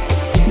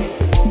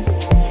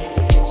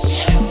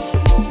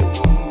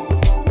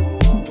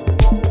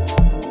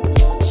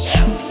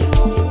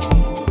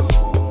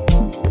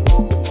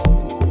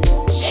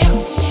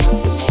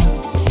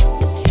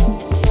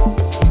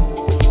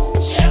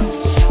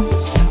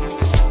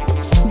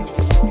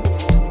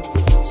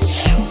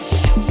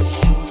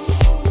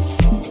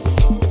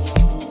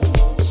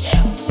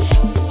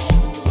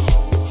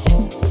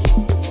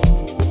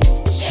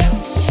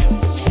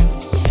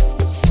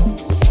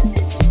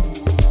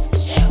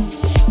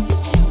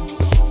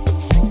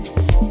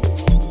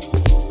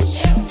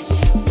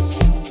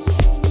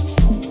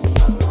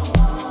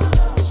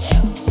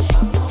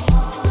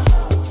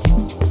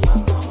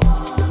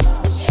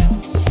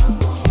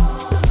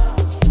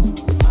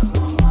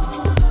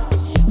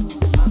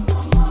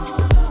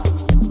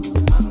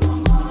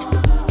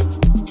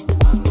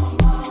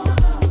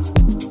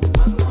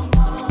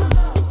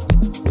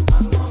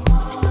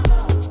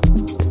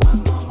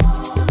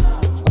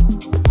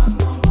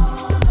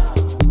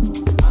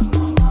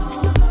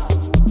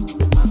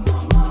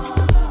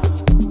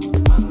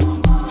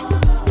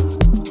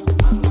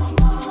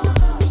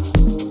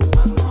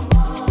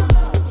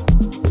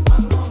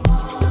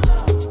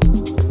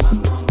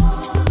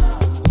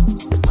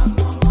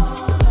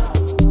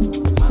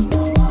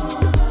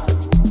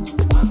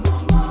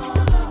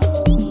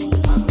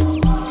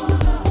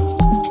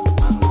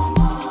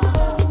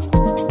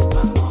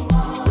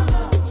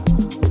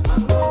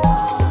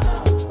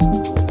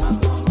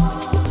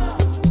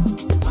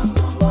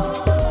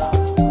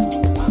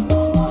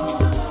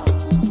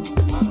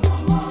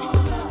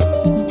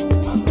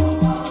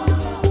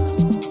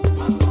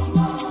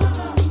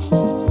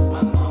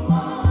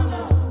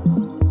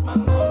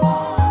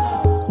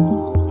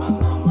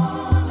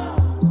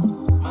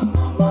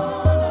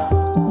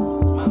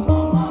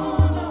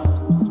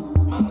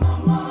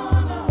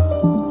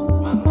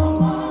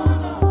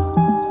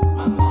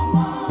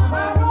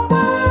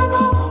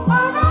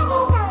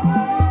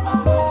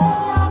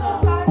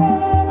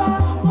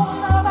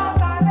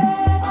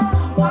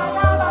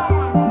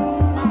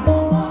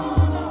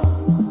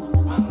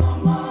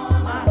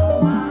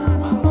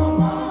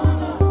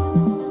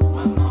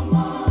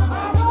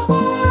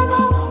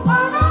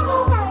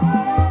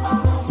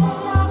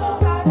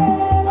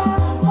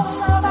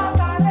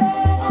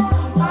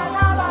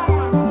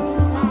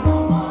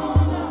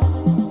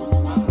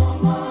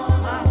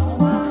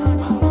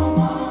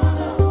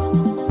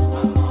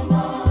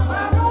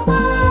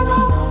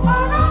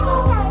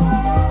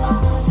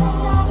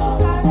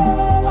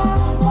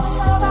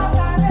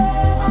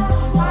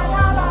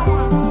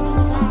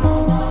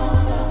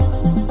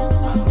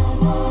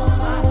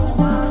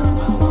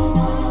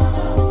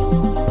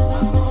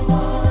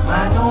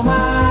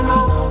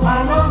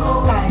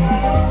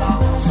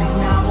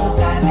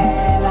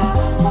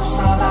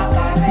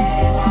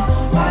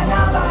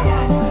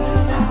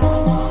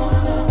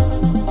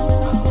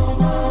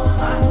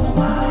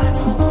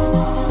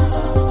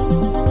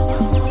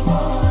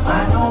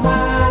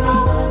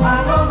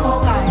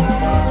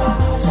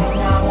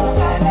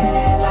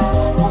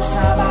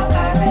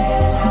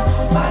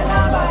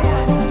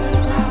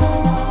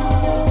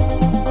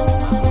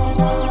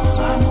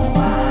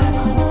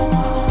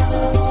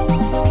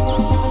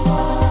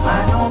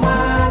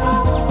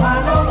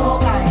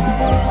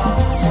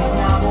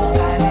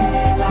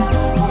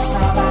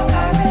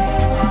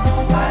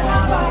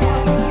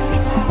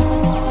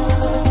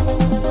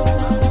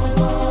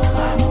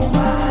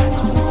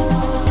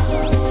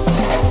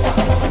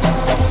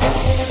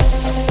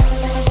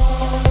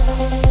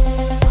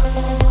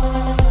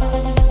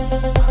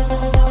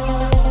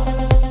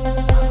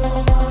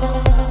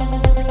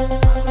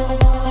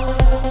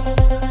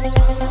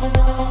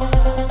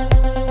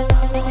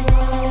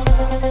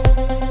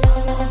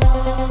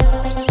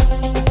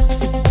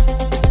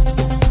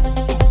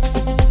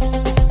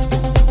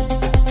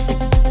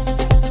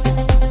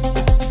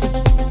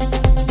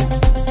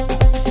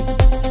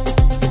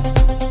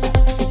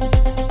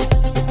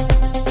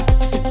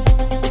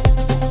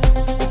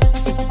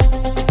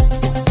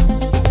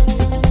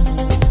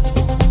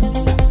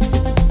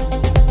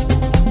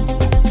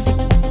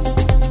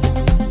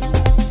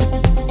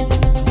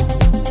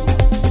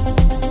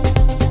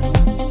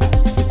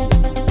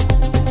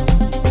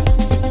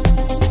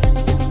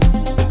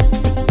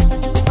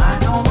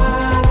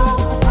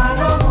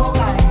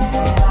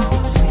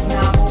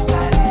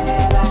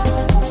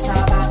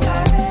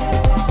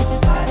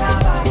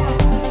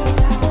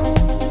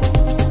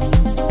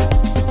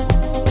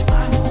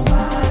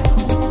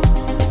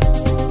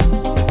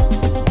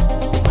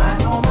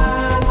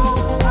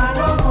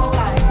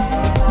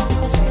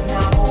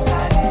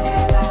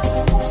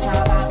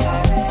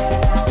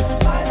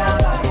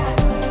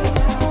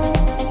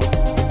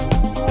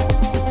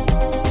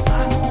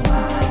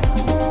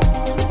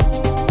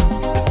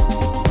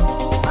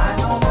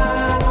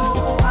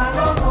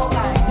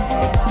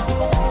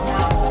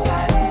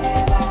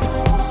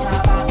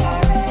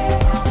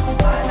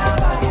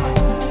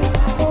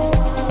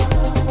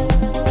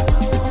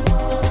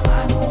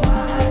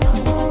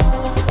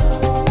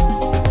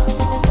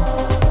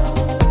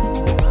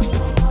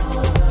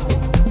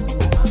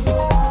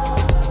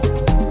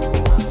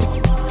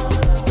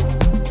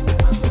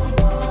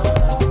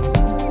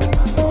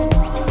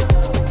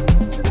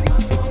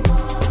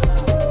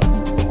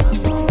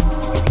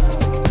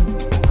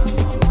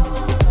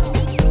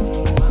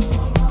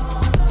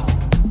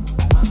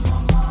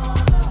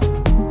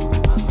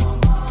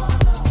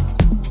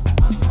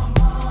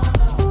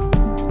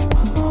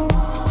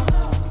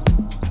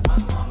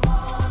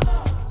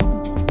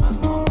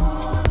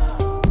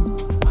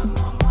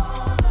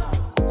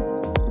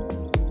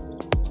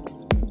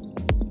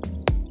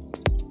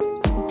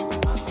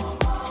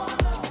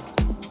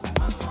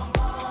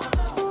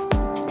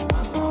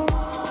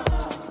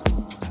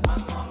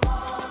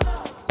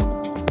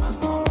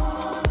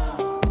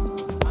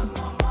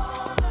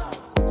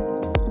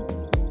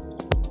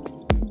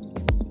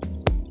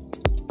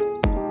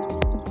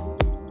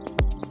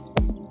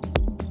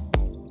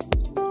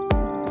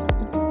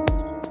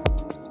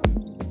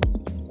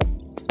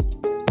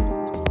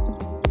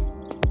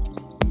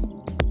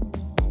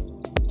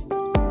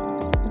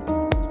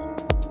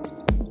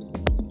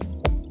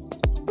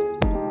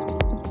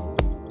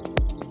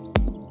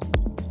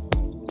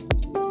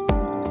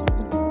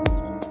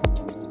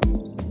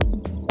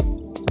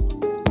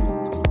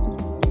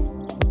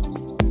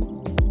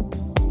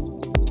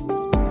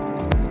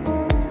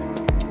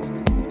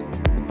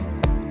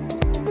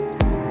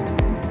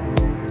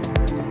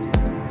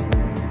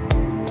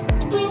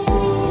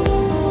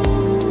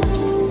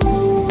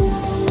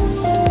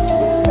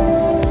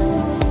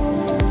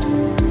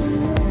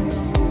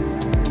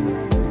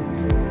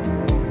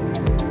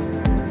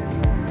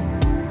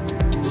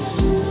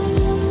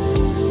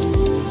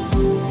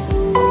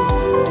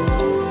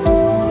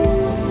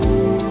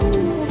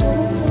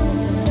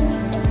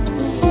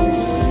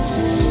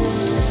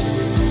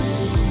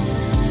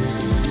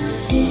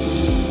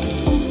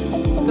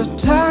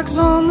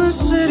the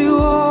city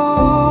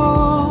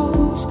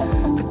walls,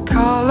 the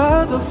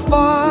color, the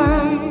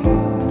fight,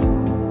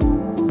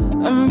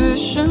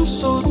 ambition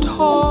so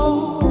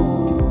tall,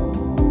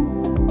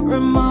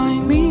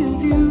 remind me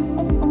of you.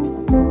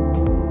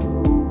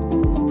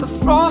 The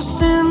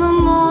frost in the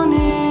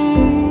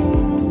morning,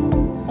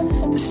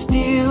 the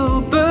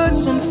steel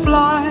birds in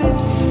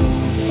flight,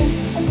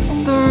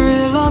 the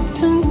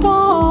reluctant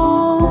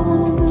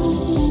dawn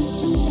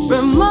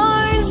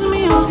reminds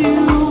me of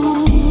you.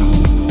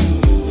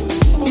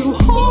 You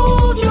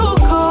hold your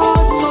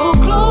cards so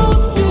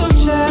close to your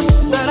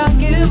chest that I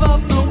give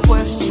up the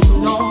question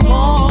no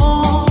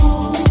more.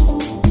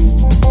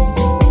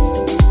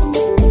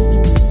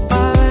 I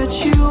let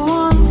you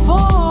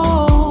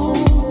unfold.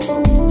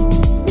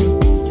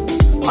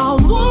 I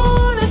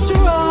wanted to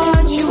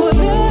write you a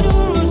letter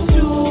or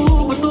two,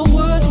 but the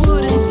words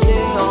wouldn't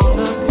stay on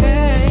the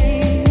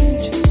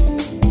page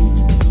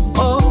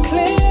or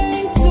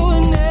cling to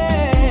an age.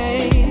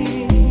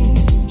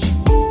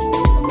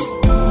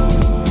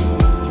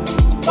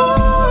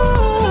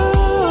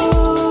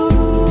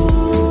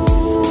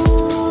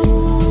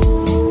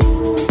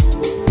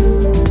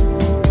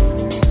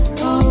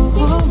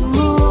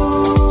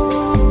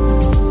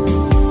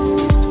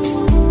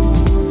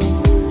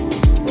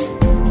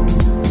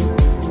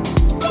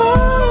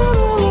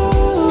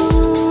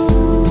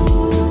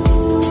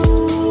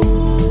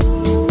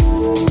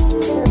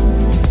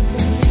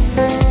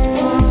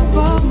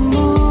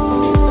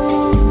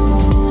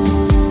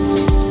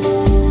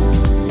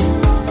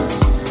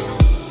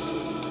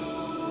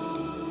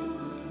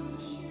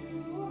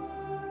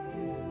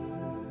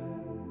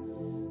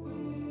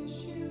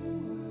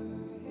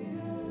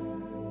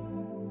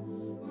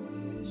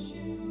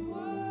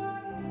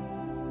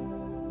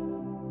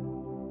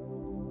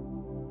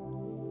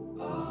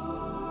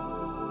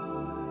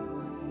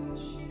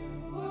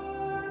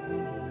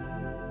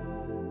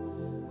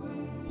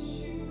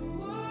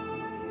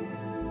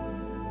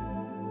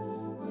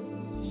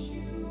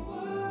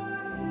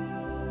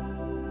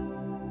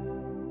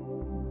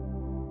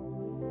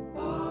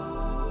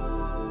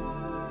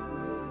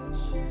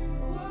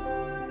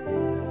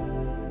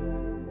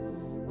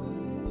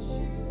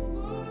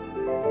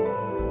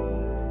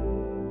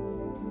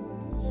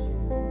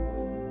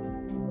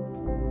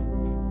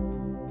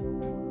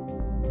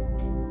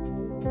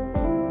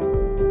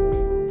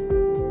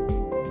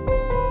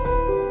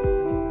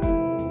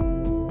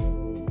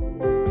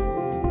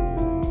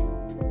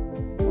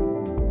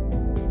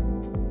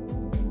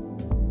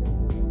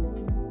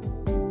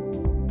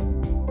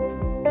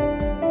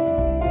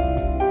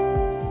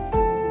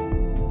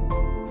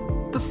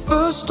 The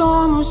first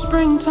storm of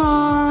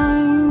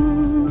springtime,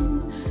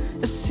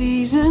 a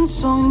season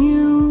so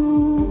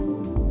new.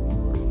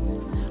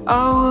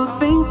 I will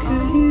think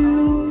of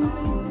you,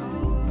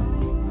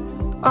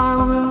 I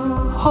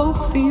will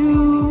hope for you.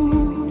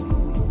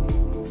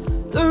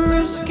 The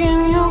risk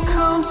in your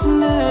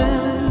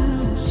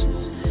countenance,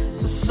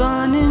 the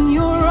sun in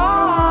your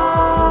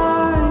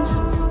eyes.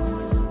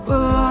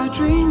 Will I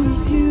dream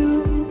of you?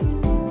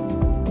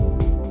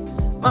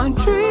 My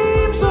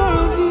dreams are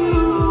of you.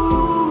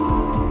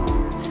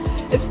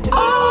 If I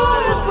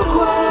ask the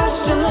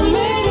question that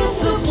made us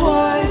look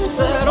twice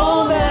at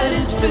all that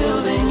is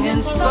building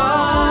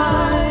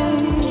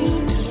inside,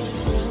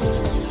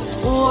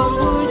 what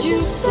would you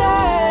say?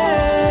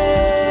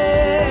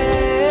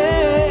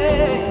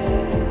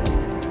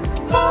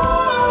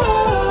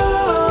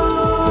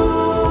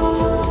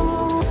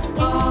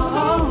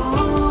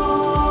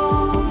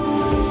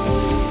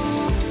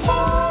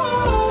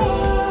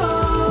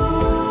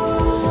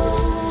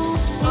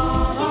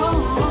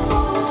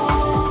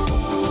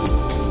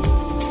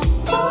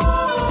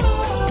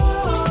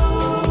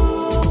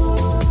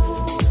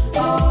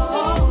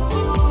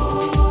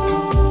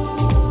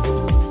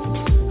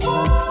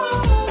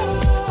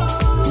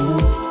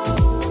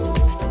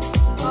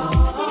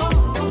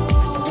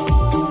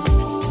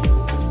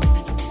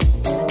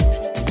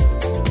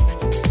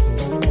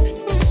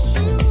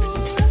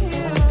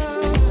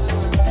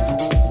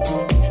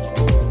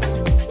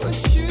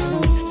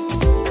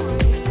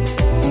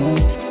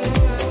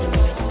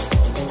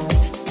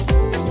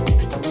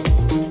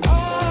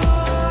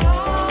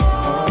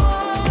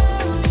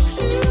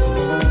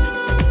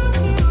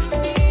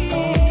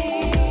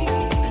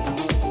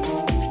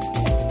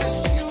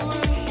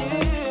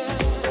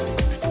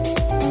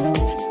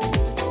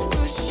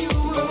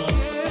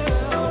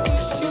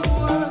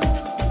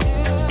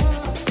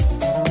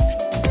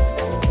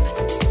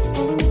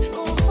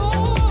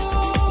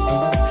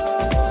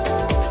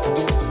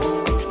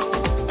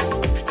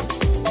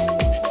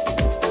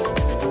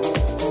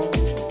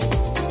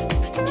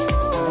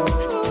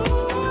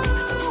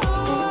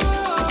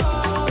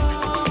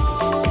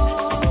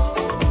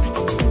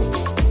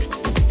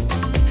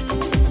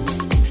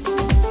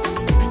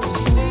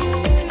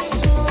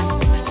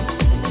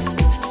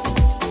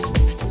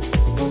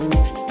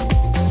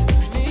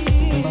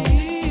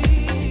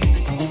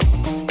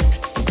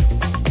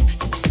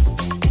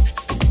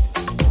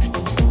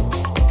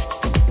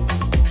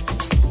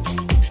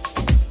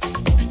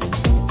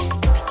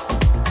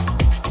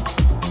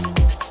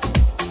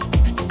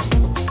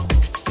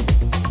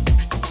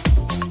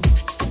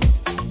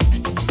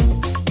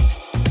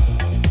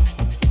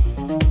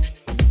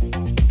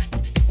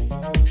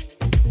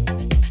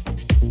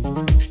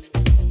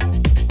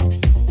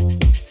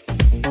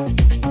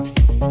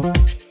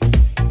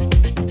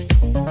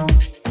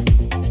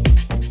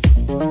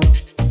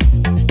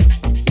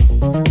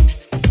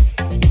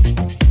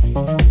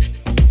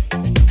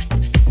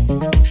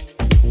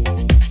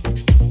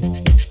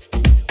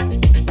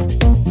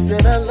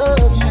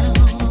 love you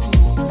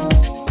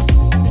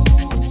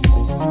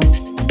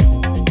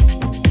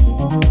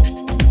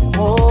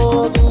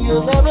more than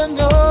you'll ever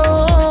know.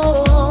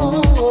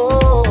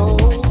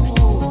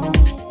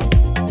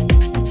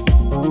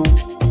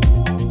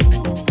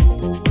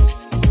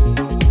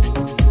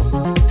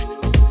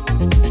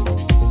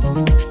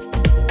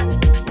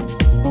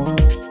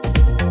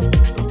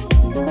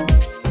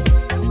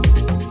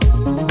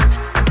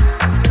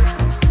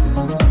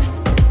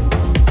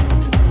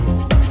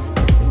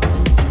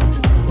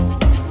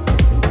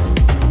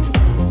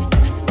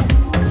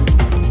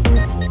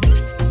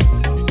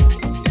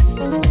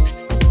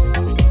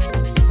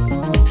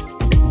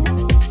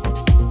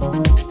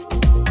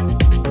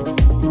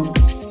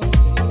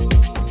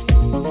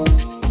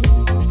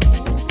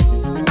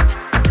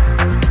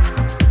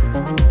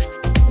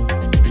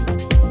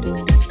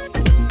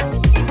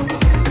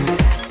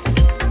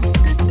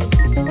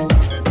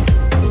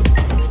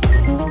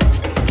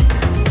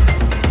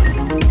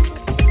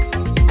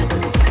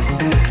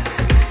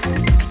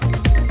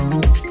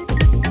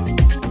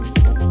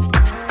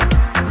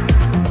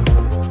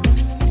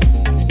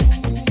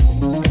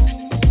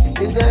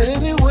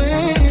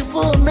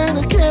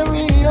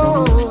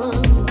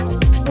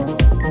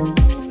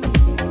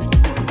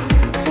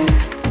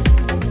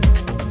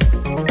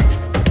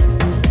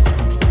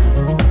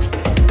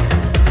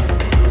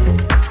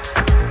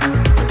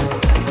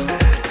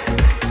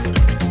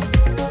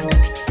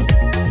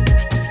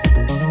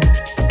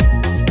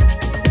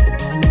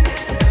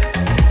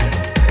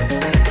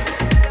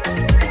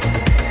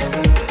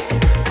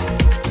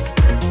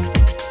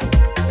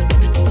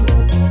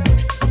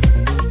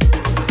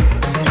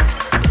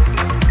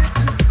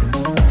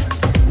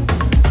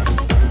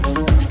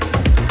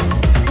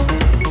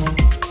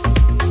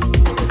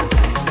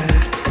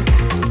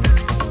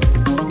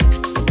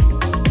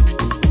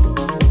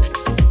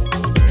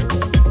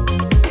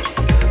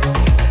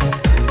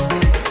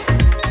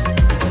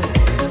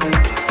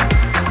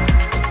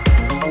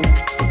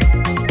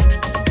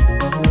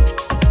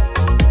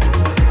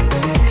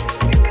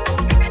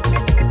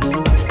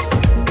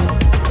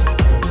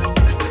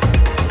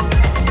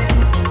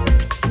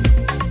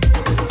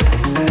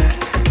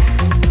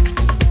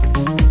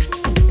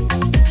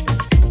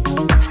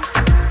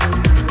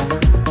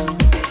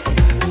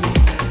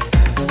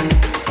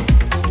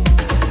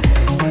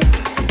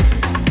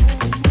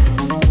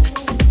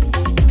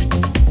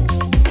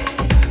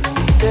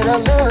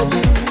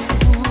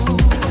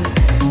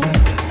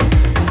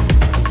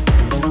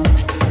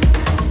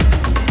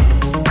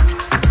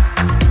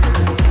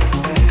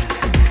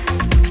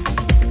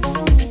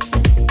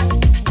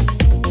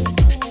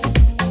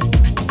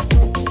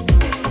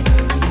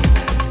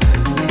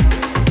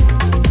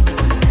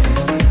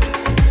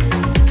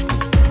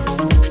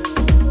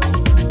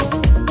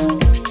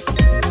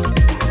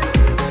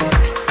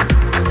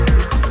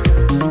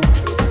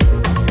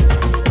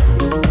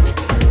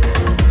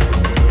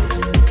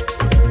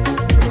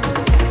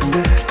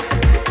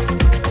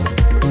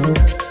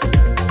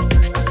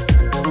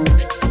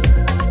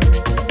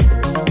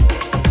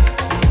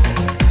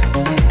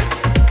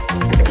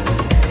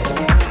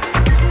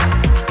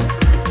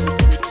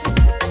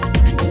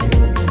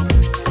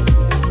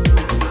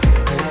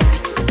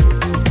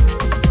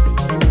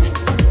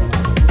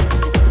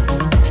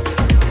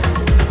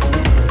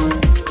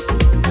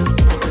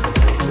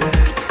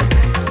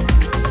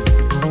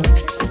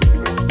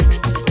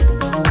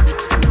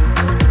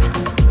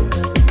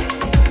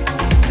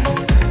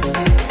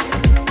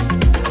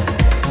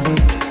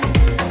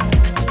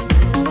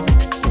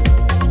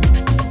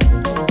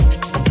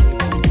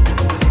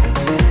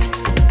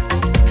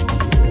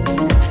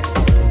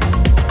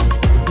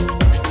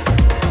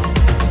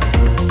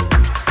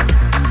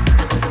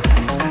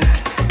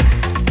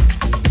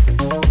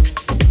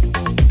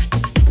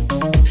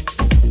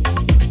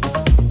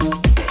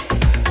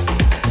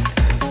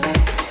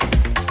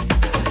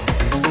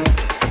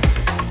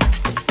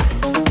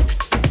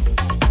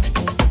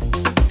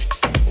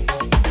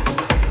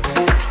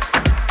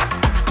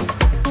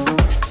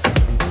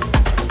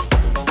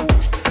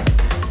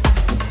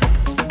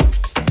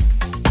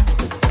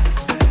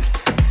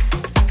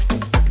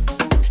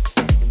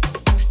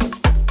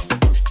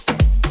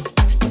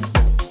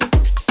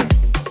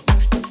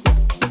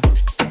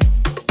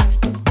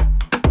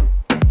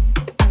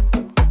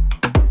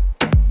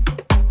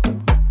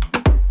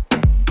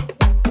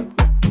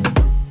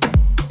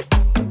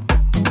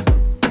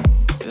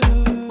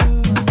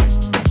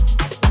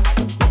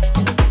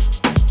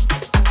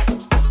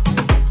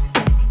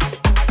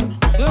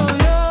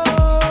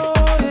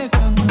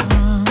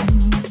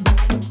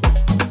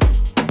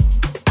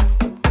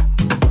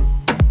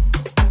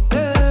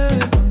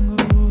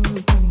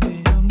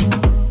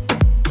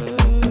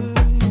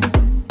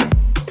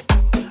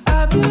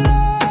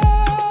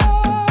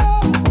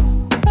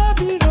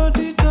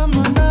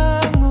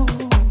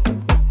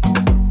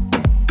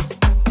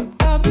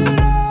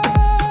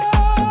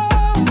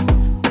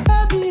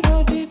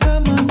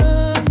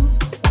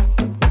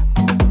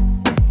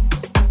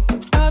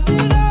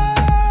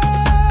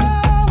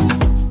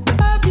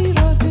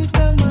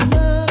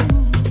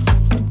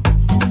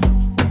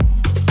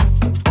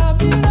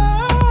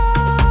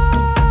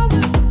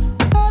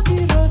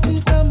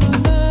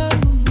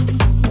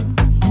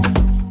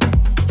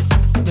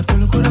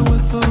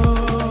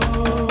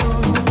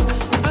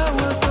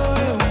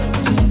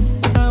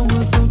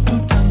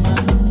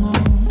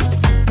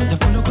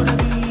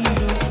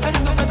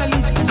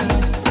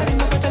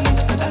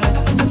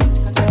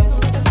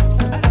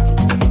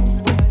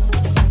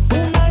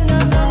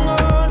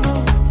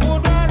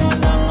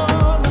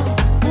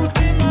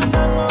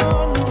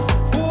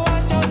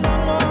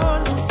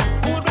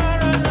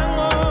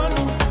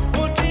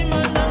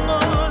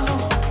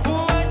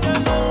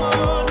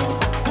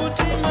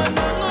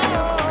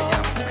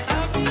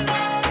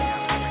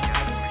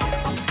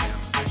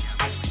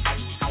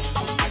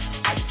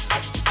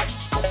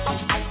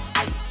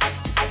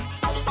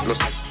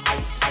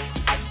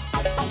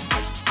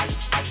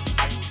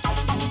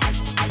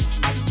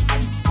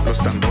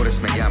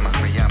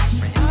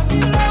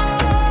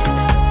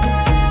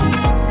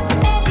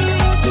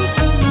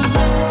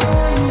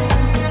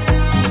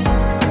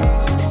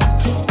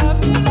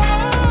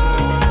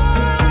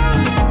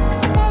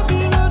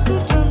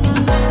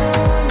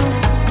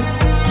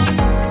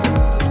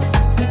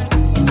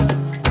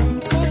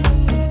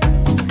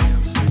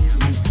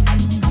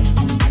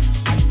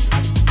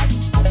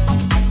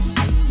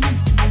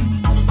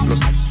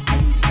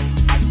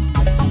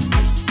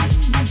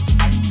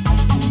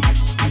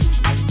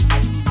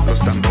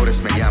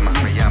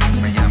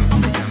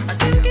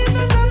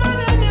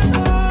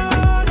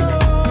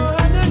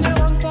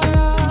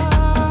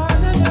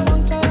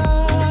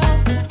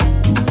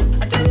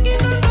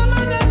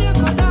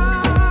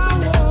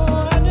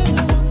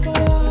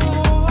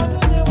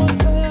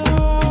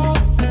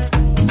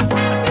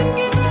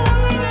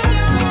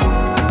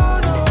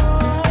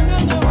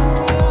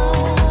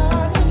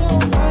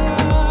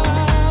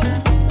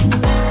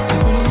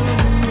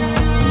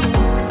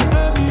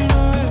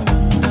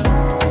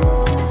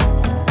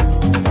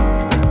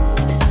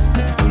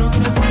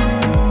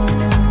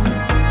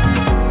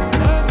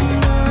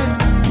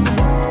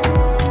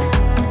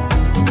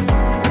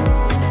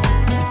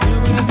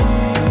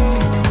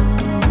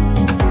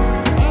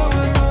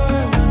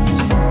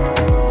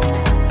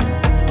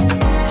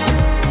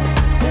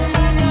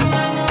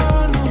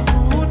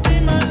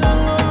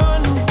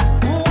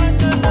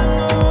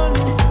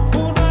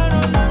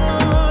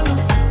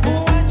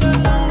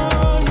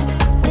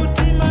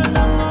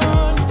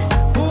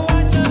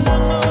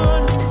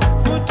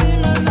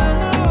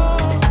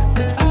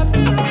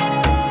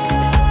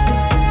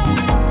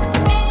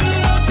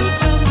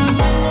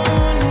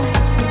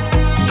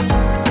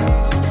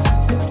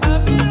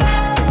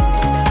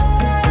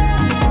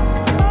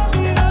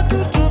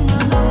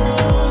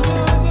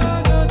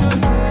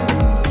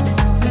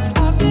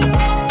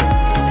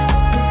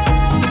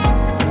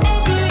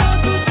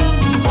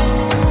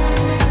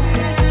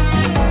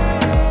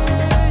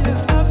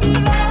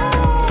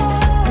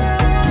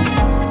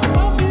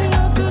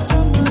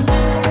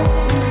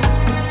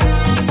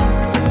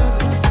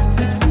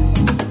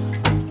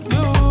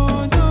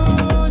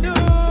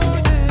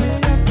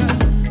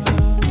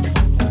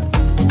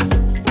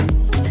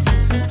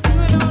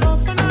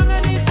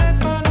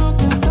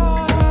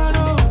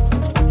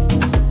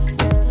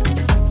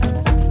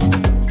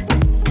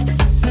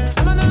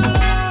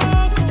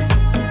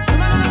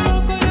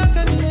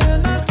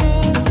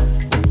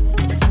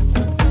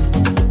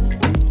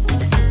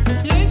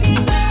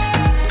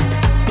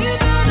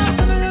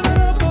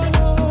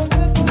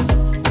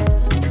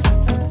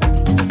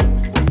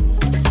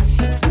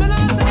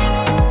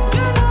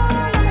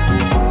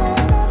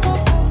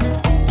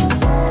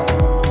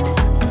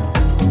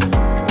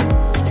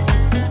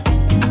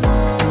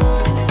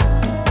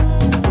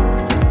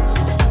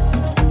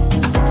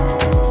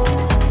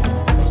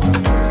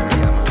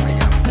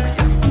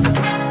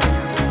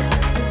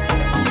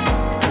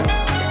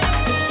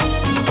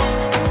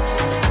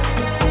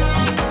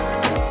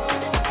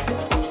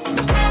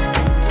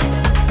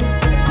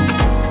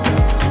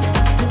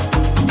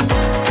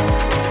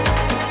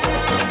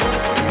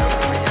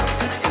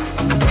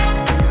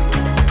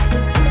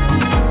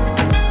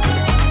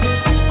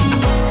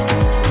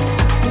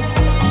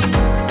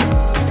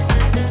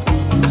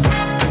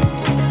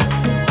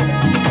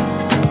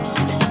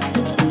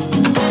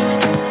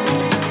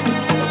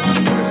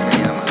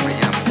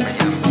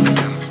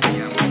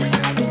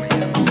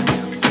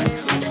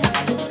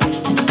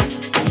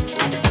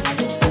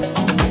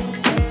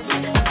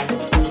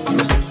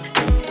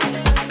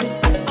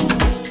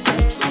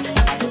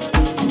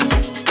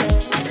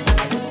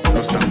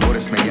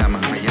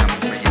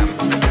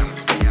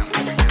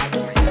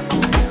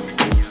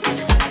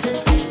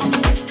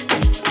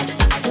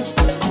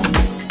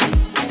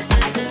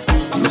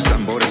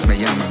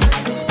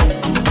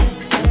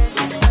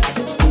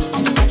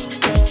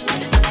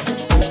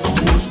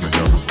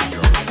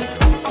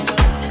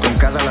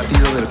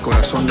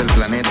 corazón del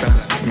planeta,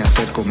 me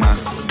acerco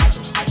más.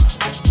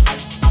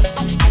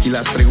 Y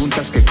las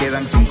preguntas que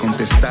quedan sin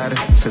contestar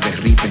se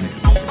derriten.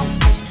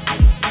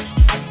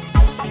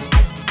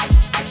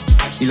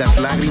 Y las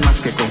lágrimas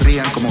que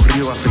corrían como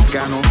río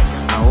africano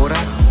ahora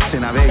se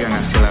navegan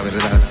hacia la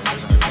verdad.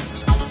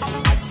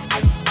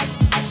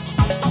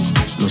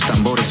 Los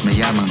tambores me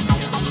llaman.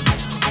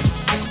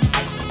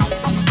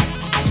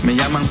 Me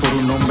llaman por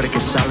un nombre que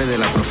sale de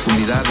la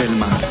profundidad del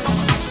mar.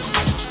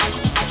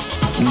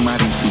 Un mar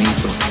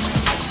infinito.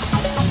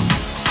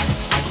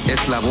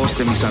 Es la voz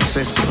de mis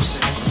ancestros.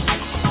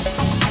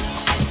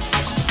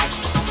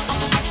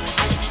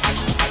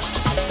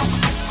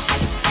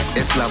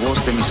 Es la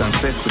voz de mis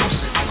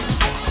ancestros.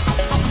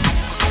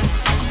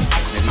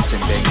 Me dicen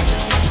ven.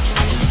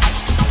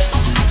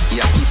 Y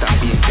aquí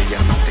también te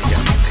llaman, te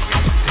llaman, te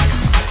llaman, te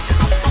llaman, te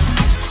llaman.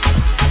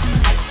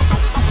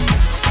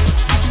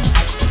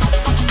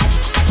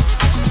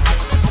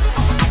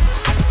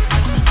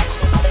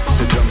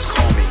 The drums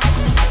call me.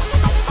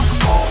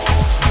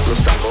 Los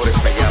tambores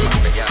me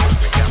llaman, me llaman,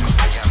 me llaman,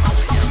 me llaman,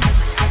 me llaman,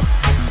 me llaman.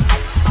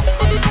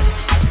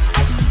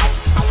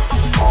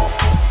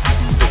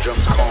 The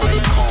drums call me,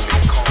 call me,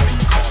 call me,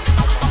 call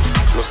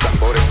me.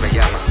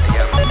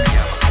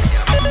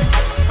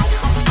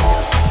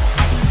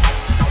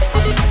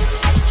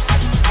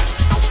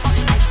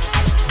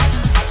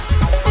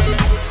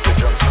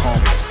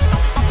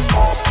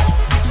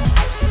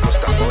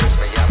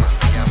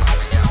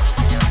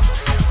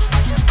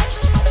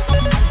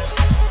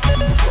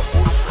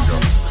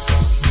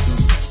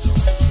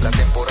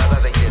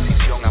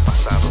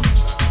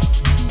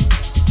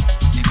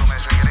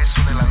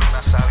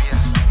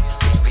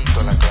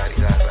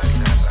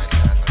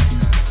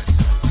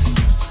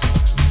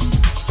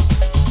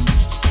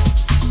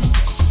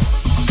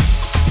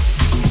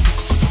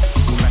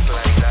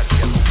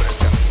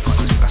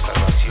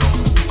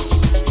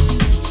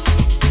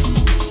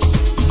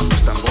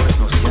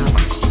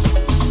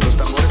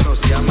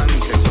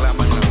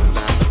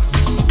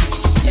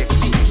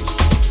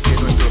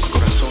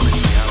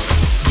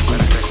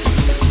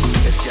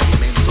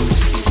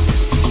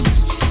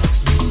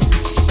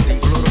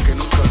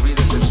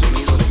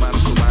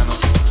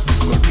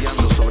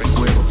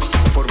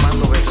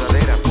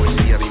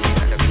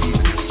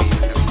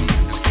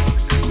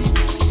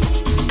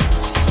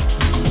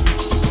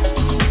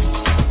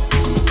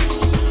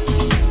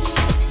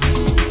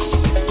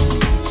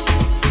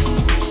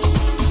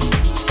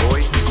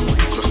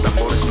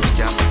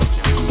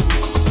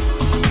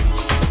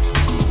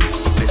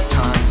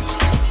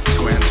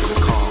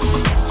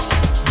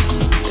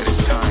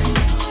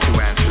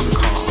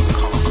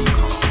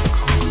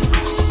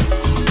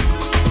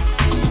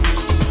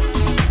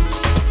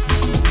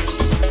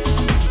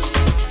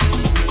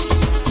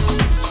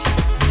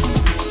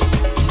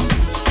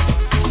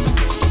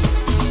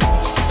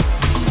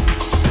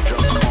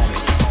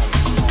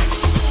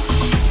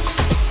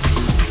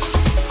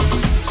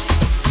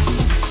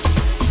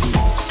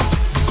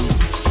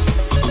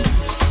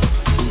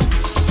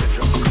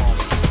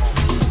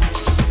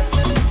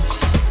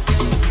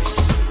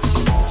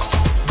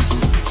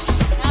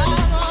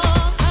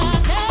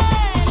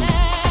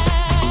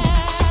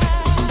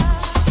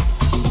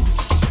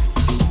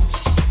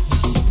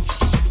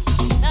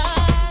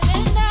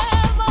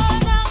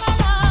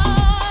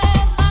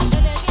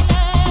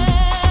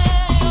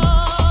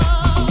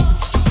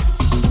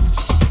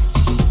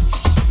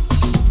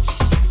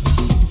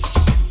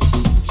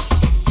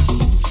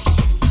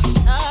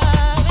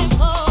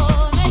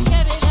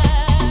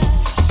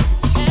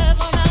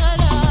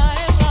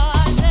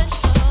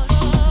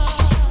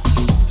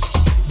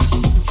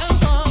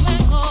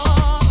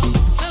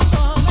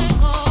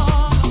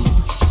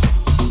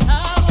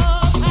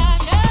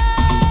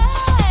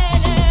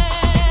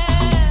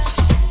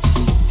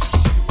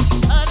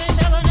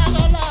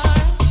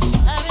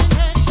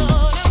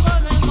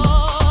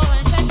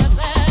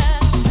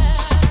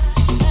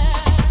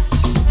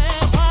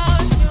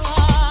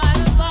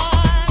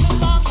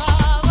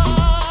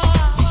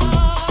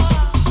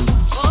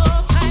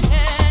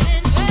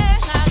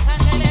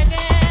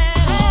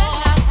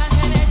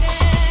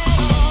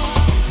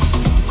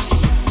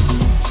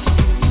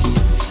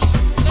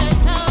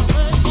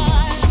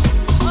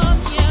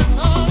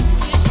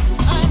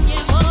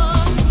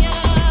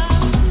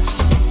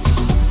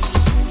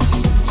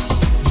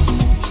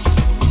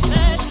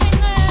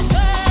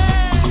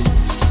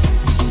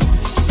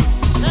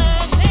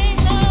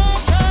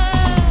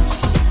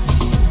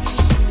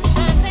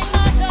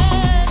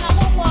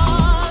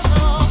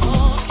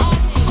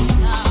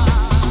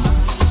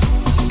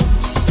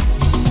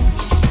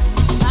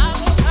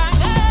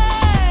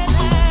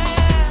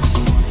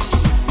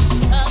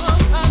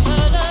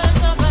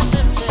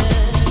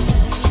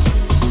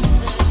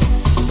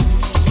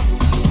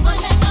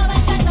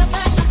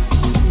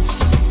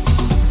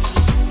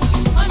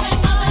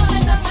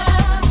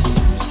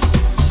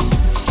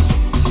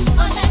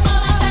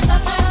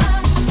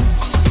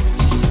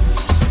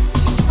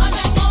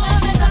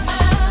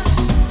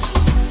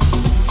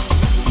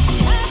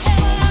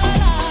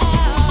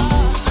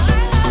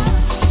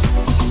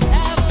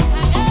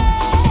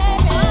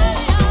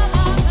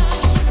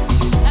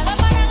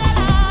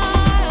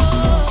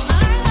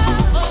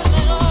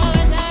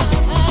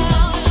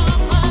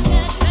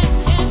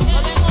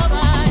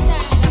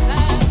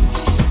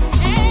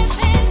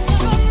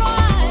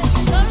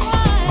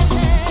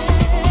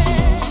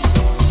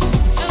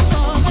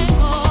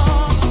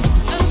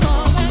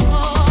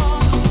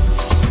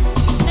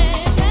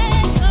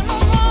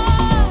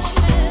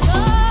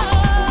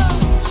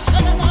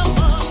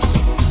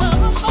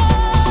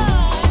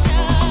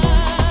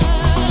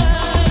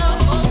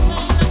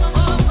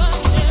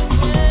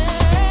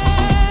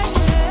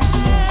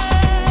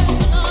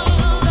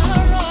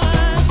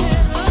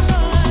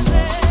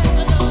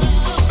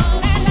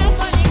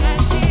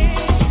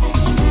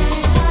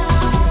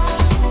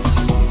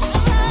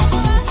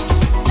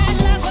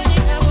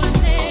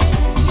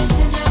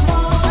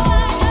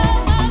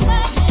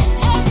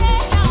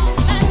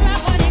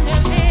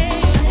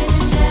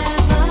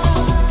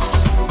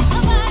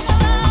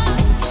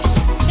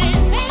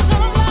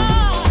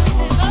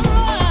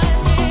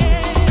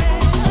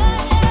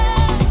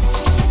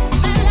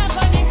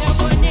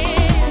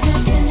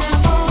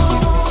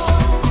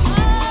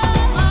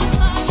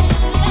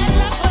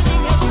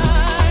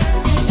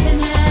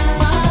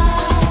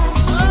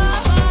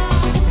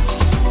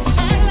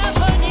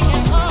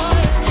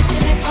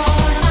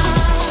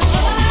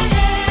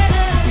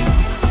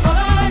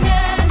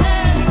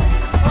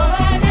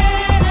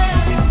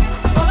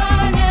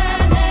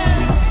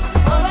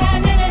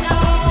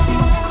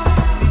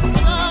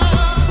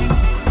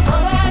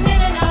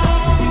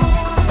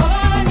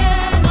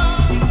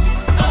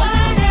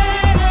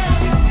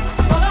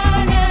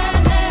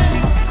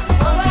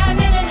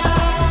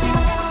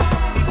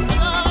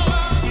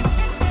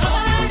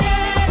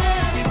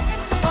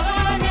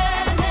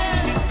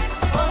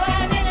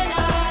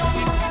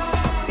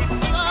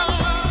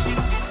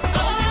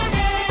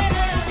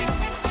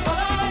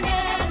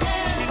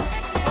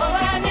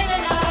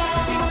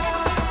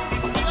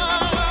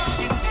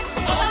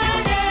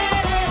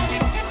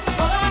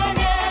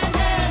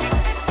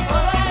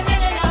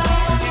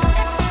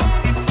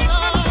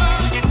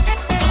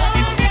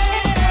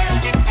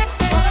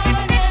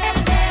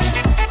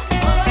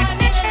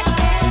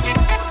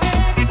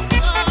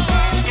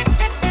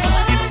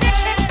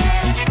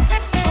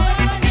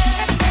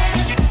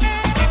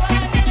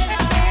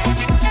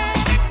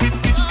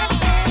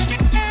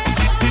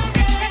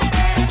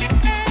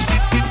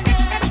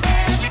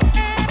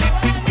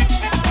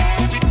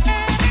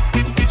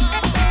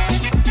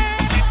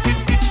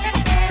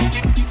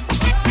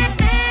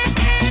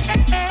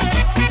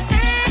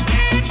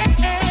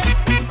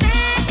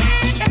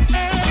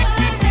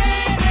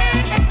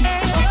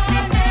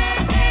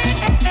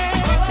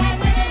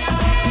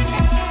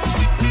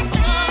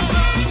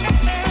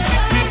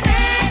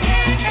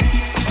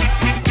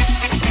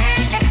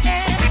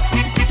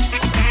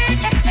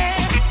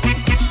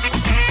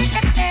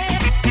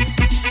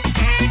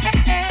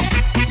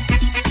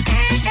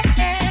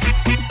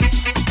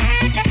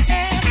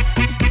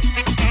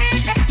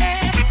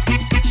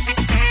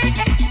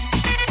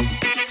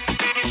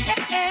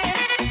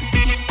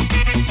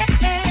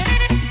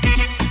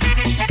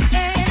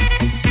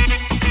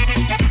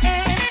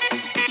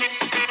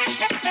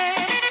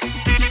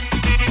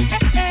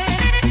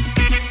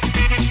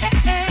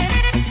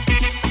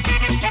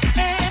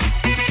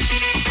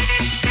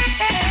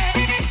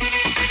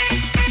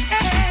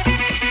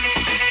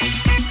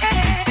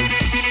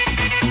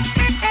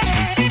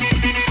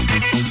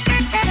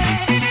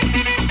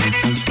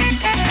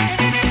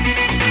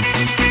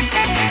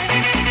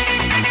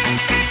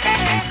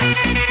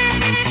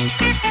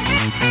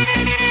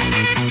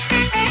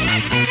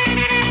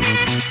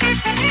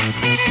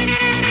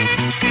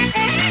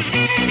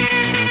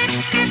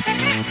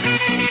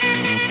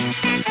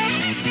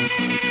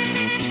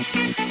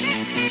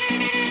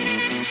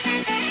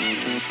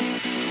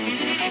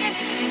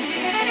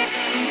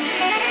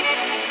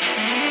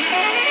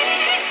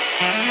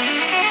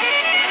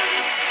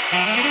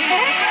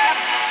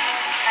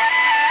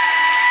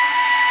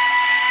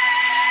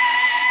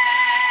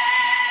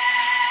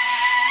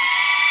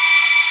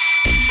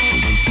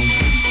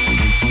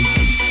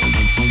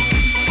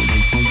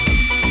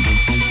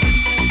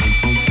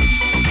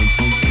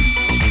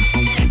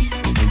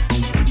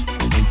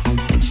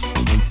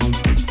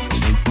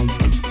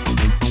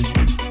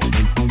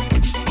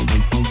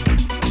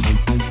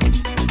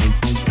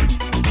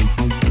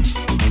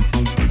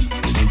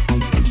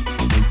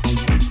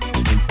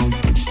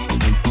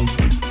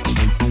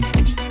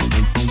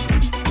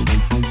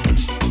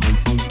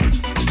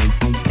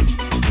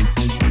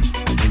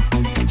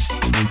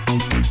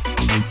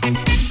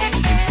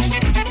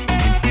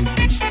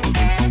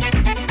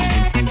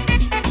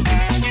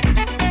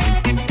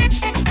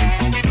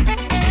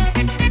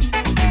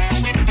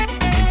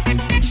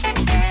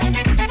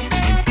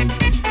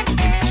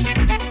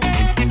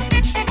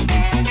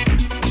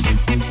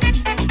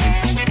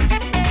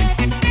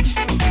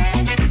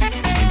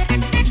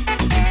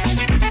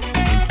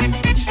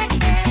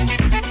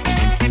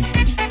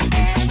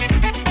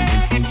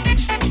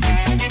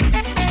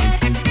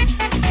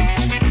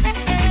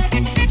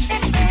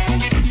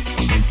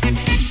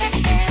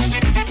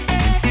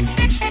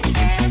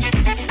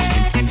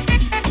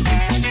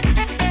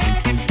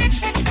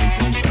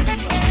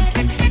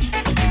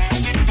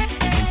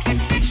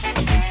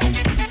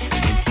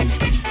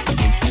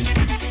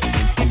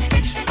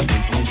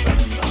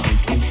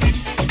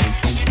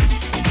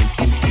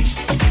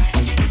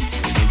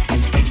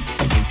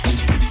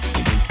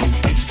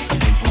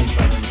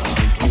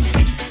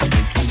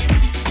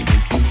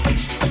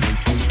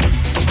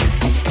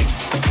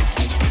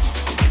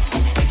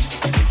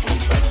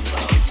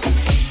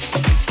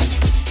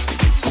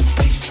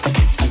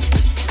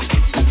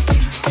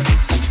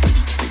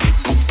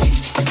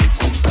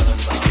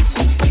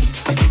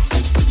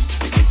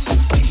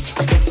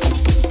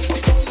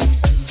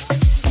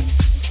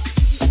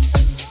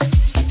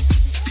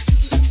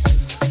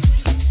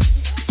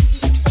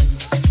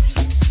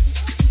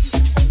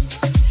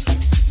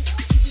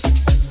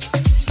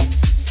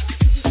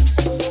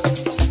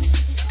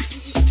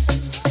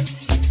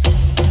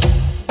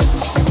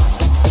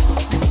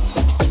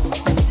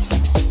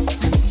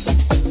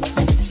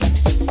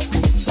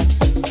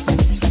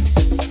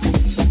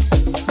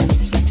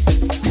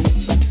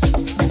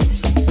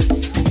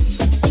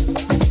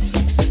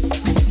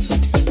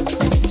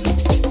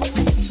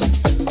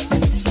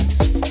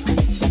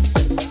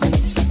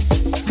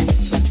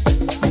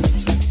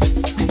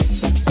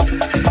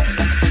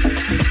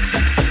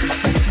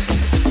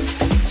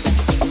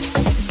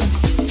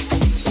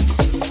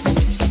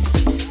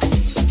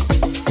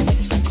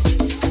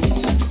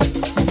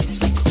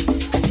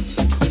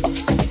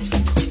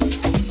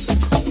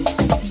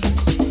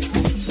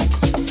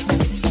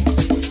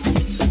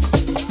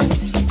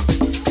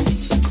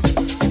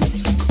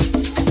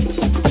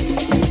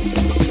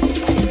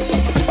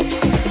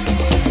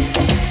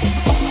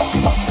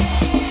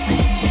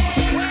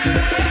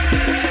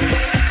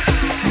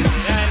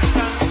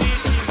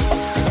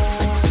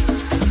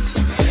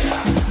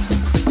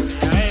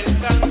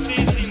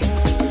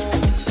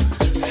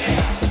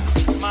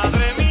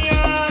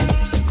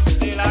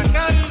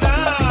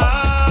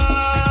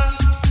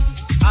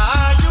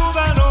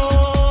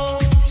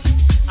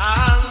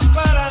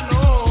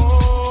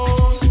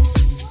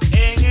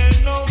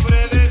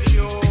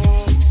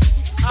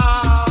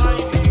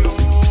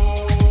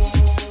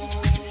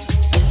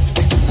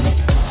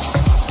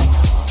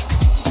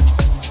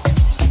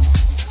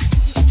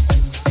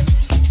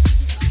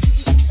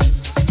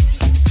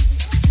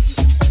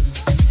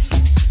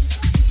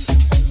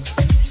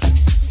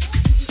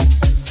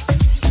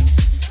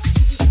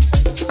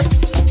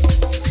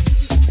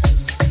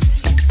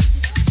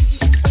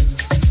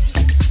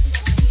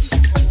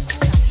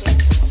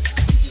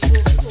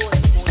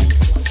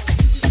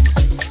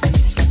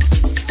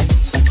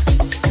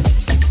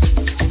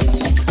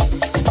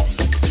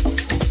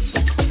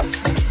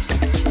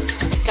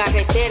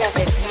 carreteras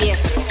de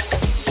tierra.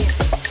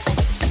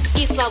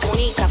 Isla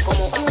bonita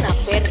como una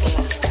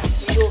perla,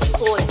 yo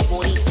soy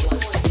boricua.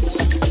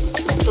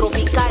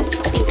 Tropical,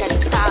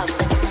 encantado,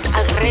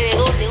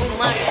 alrededor de un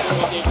mar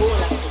donde llegó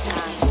el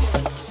africano.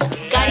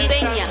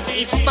 Caribeña,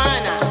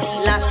 hispana,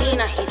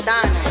 latina,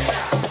 gitana,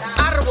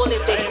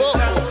 árboles de coco,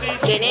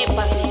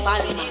 quenepas y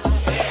palmas.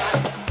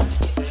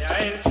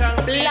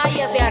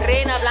 Playas de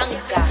arena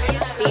blanca,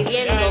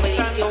 pidiendo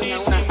bendición a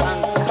una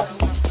santa.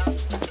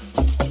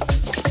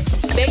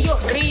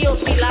 Bellos ríos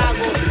y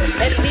lagos,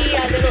 el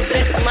día de los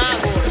tres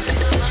magos.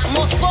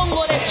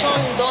 Mofongo lechón,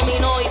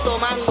 dominó y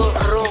tomando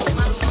ron.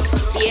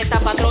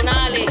 Fiestas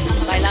patronales,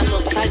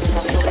 bailando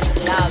salsa sobre el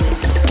clave.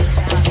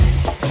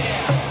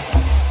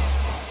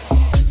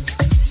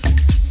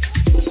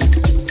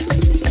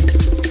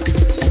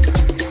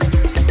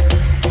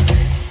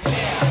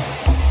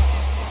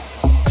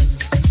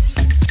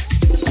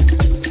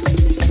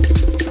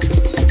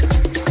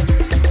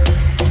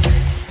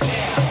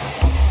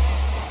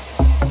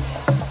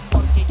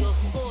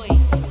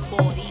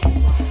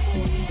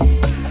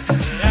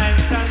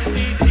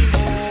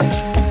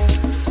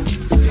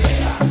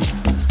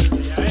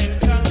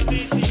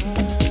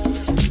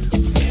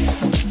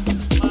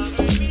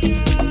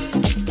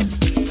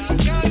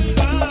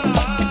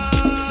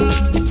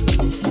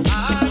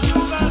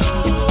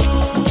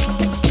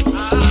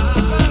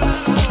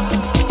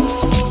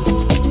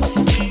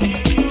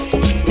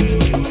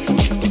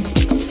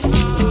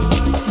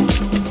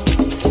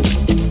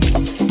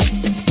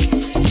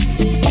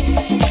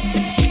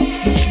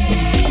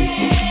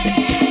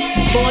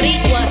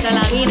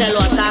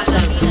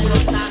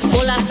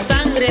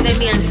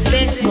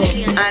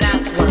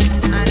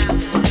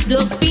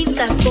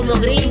 Como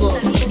gringos,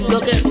 lo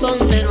que son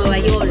de Nueva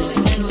York,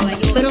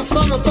 pero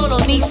somos todo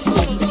lo mismo,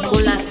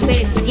 con la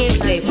sed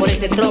siempre por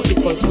ese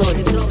trópico sol.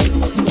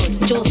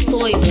 Yo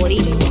soy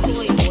boricua,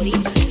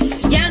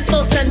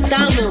 llantos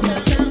cantamos,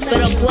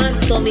 pero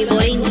cuánto mi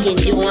borinquen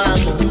yo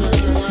amo.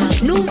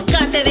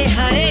 Nunca te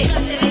dejaré,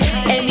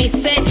 en mi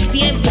sed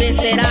siempre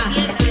será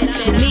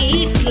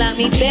mi isla,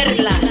 mi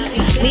perla,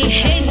 mi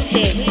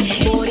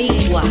gente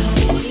boricua,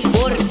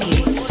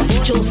 porque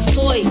yo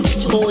soy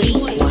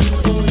boricua.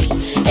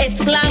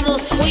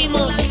 Esclavos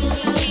fuimos,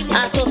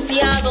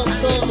 asociados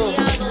somos,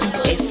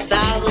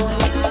 Estado.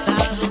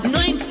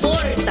 No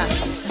importa,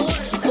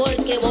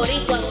 porque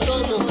boricuas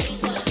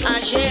somos,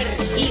 ayer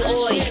y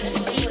hoy.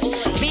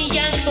 Mi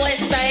llanto a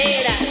esta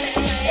era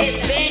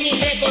es ven y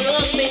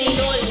reconocen y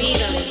no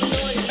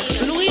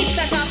olvidan.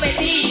 Luisa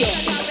Capetillo,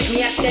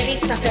 mi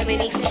activista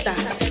feminista.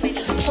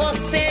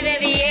 José de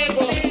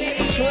Diego,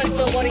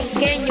 nuestro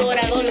borinqueño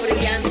orador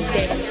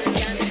brillante.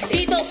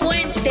 Tito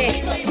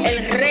Puente,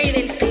 el rey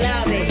del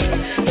clave.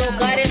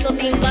 Tocar esos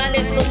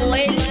timbales como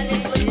él,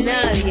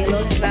 nadie lo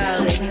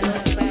sabe.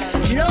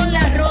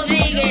 Lola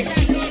Rodríguez,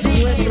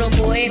 nuestro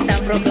poeta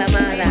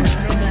proclamada.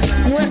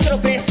 Nuestro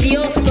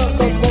precioso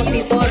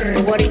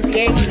compositor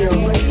borinqueño,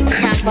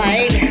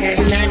 Rafael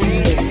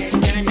Hernández.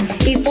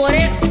 Y por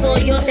eso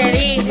yo te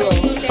digo,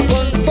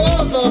 con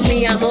todo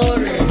mi amor,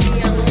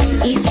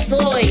 y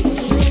soy,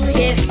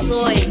 que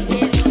soy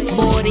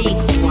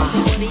boricua.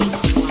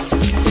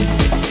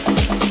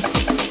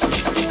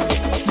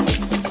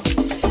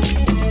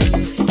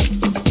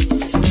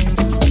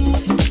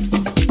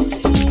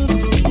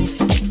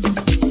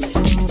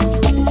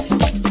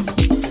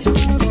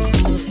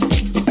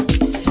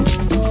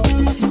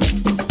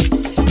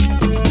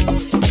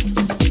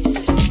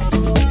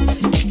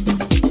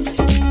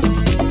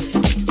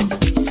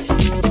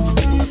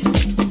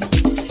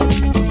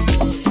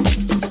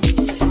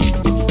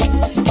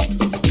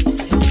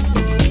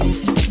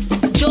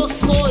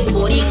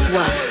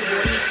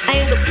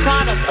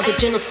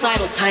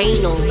 Genocidal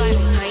Tainos.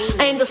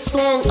 I am the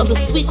song of the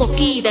sweet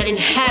coquí that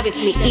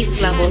inhabits mi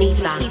isla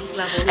bonita.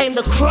 I am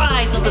the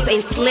cries of the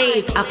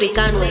enslaved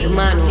Africano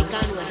hermanos.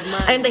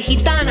 I am the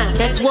gitana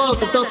that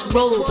dwells at those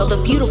roads of the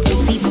beautiful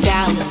deep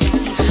valley.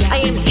 I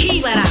am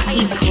Jibara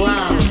y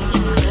proud.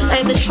 I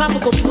am the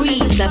tropical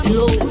breeze that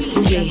blows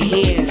through your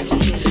hair.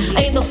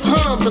 I am the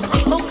palm, the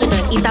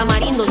coconut y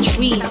tamarindo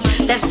trees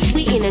that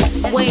sweeten and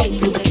sway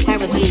through the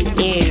Caribbean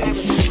air.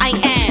 I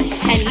am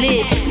and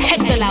live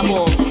Hector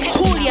Lavoe,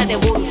 Julia de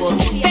Burgos,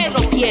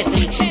 Pedro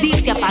Pietri,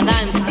 Dicia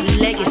Pagan's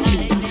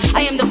legacy.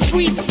 I am the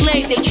free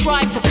slave they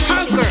tried to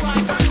conquer.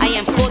 I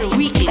am Puerto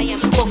Rican,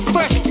 but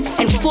first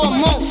and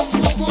foremost,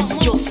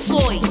 yo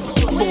soy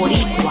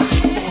boricua.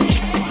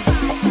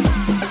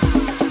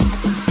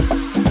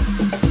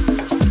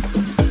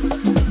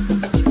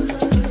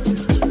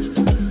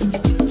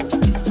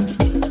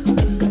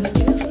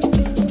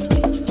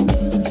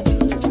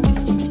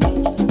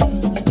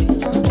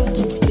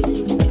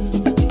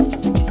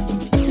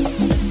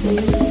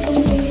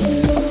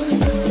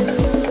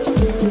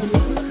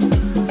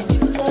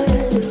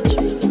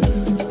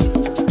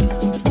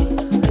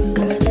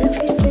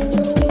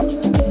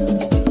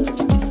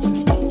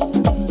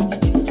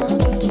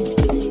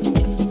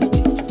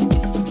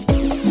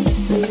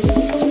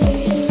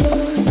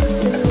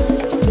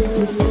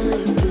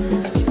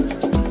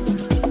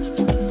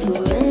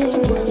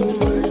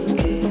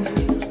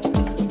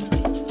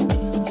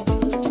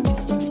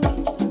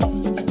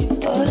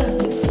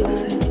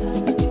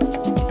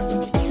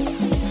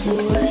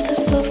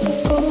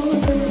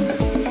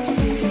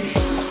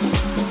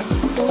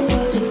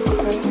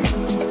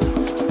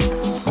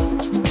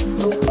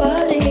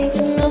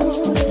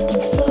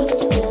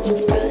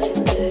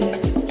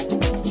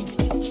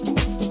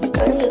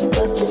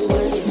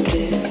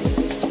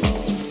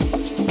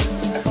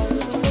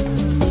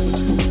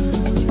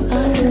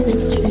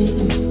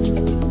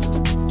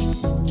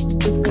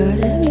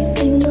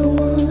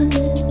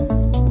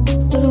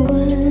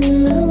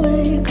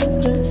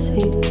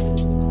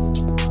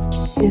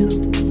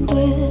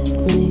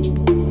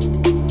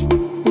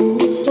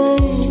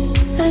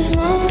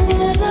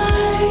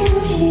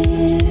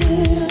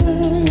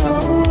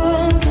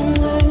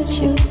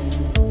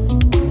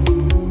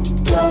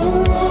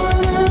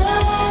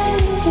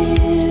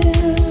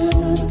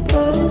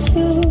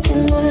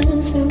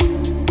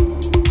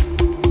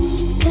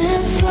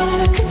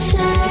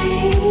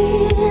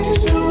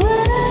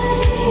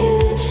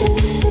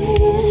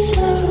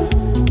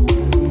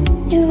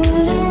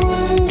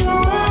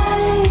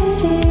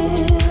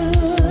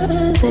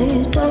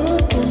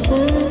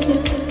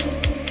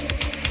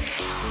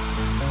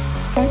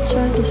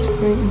 to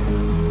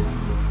scream,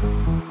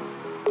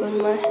 but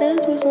my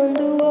head was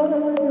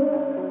underwater.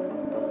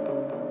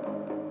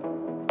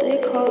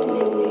 They called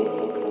me weak,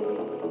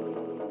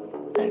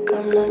 like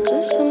I'm not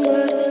just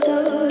somebody's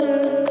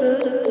daughter.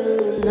 Could have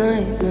been a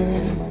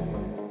nightmare,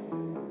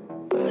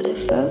 but it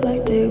felt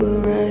like they were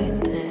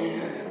right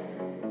there.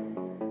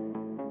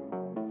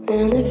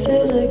 And it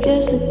feels like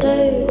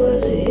yesterday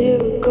was a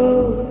year ago,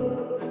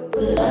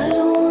 but I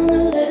don't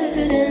wanna let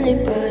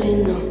anybody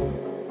know.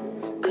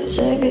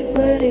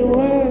 Everybody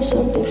wants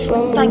something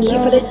from Thank you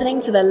for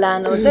listening to the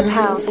Landlords of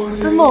House.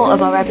 For more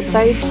of our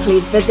episodes,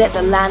 please visit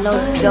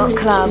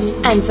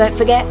thelandlords.club. And don't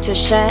forget to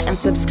share and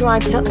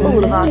subscribe to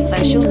all of our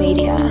social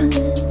media.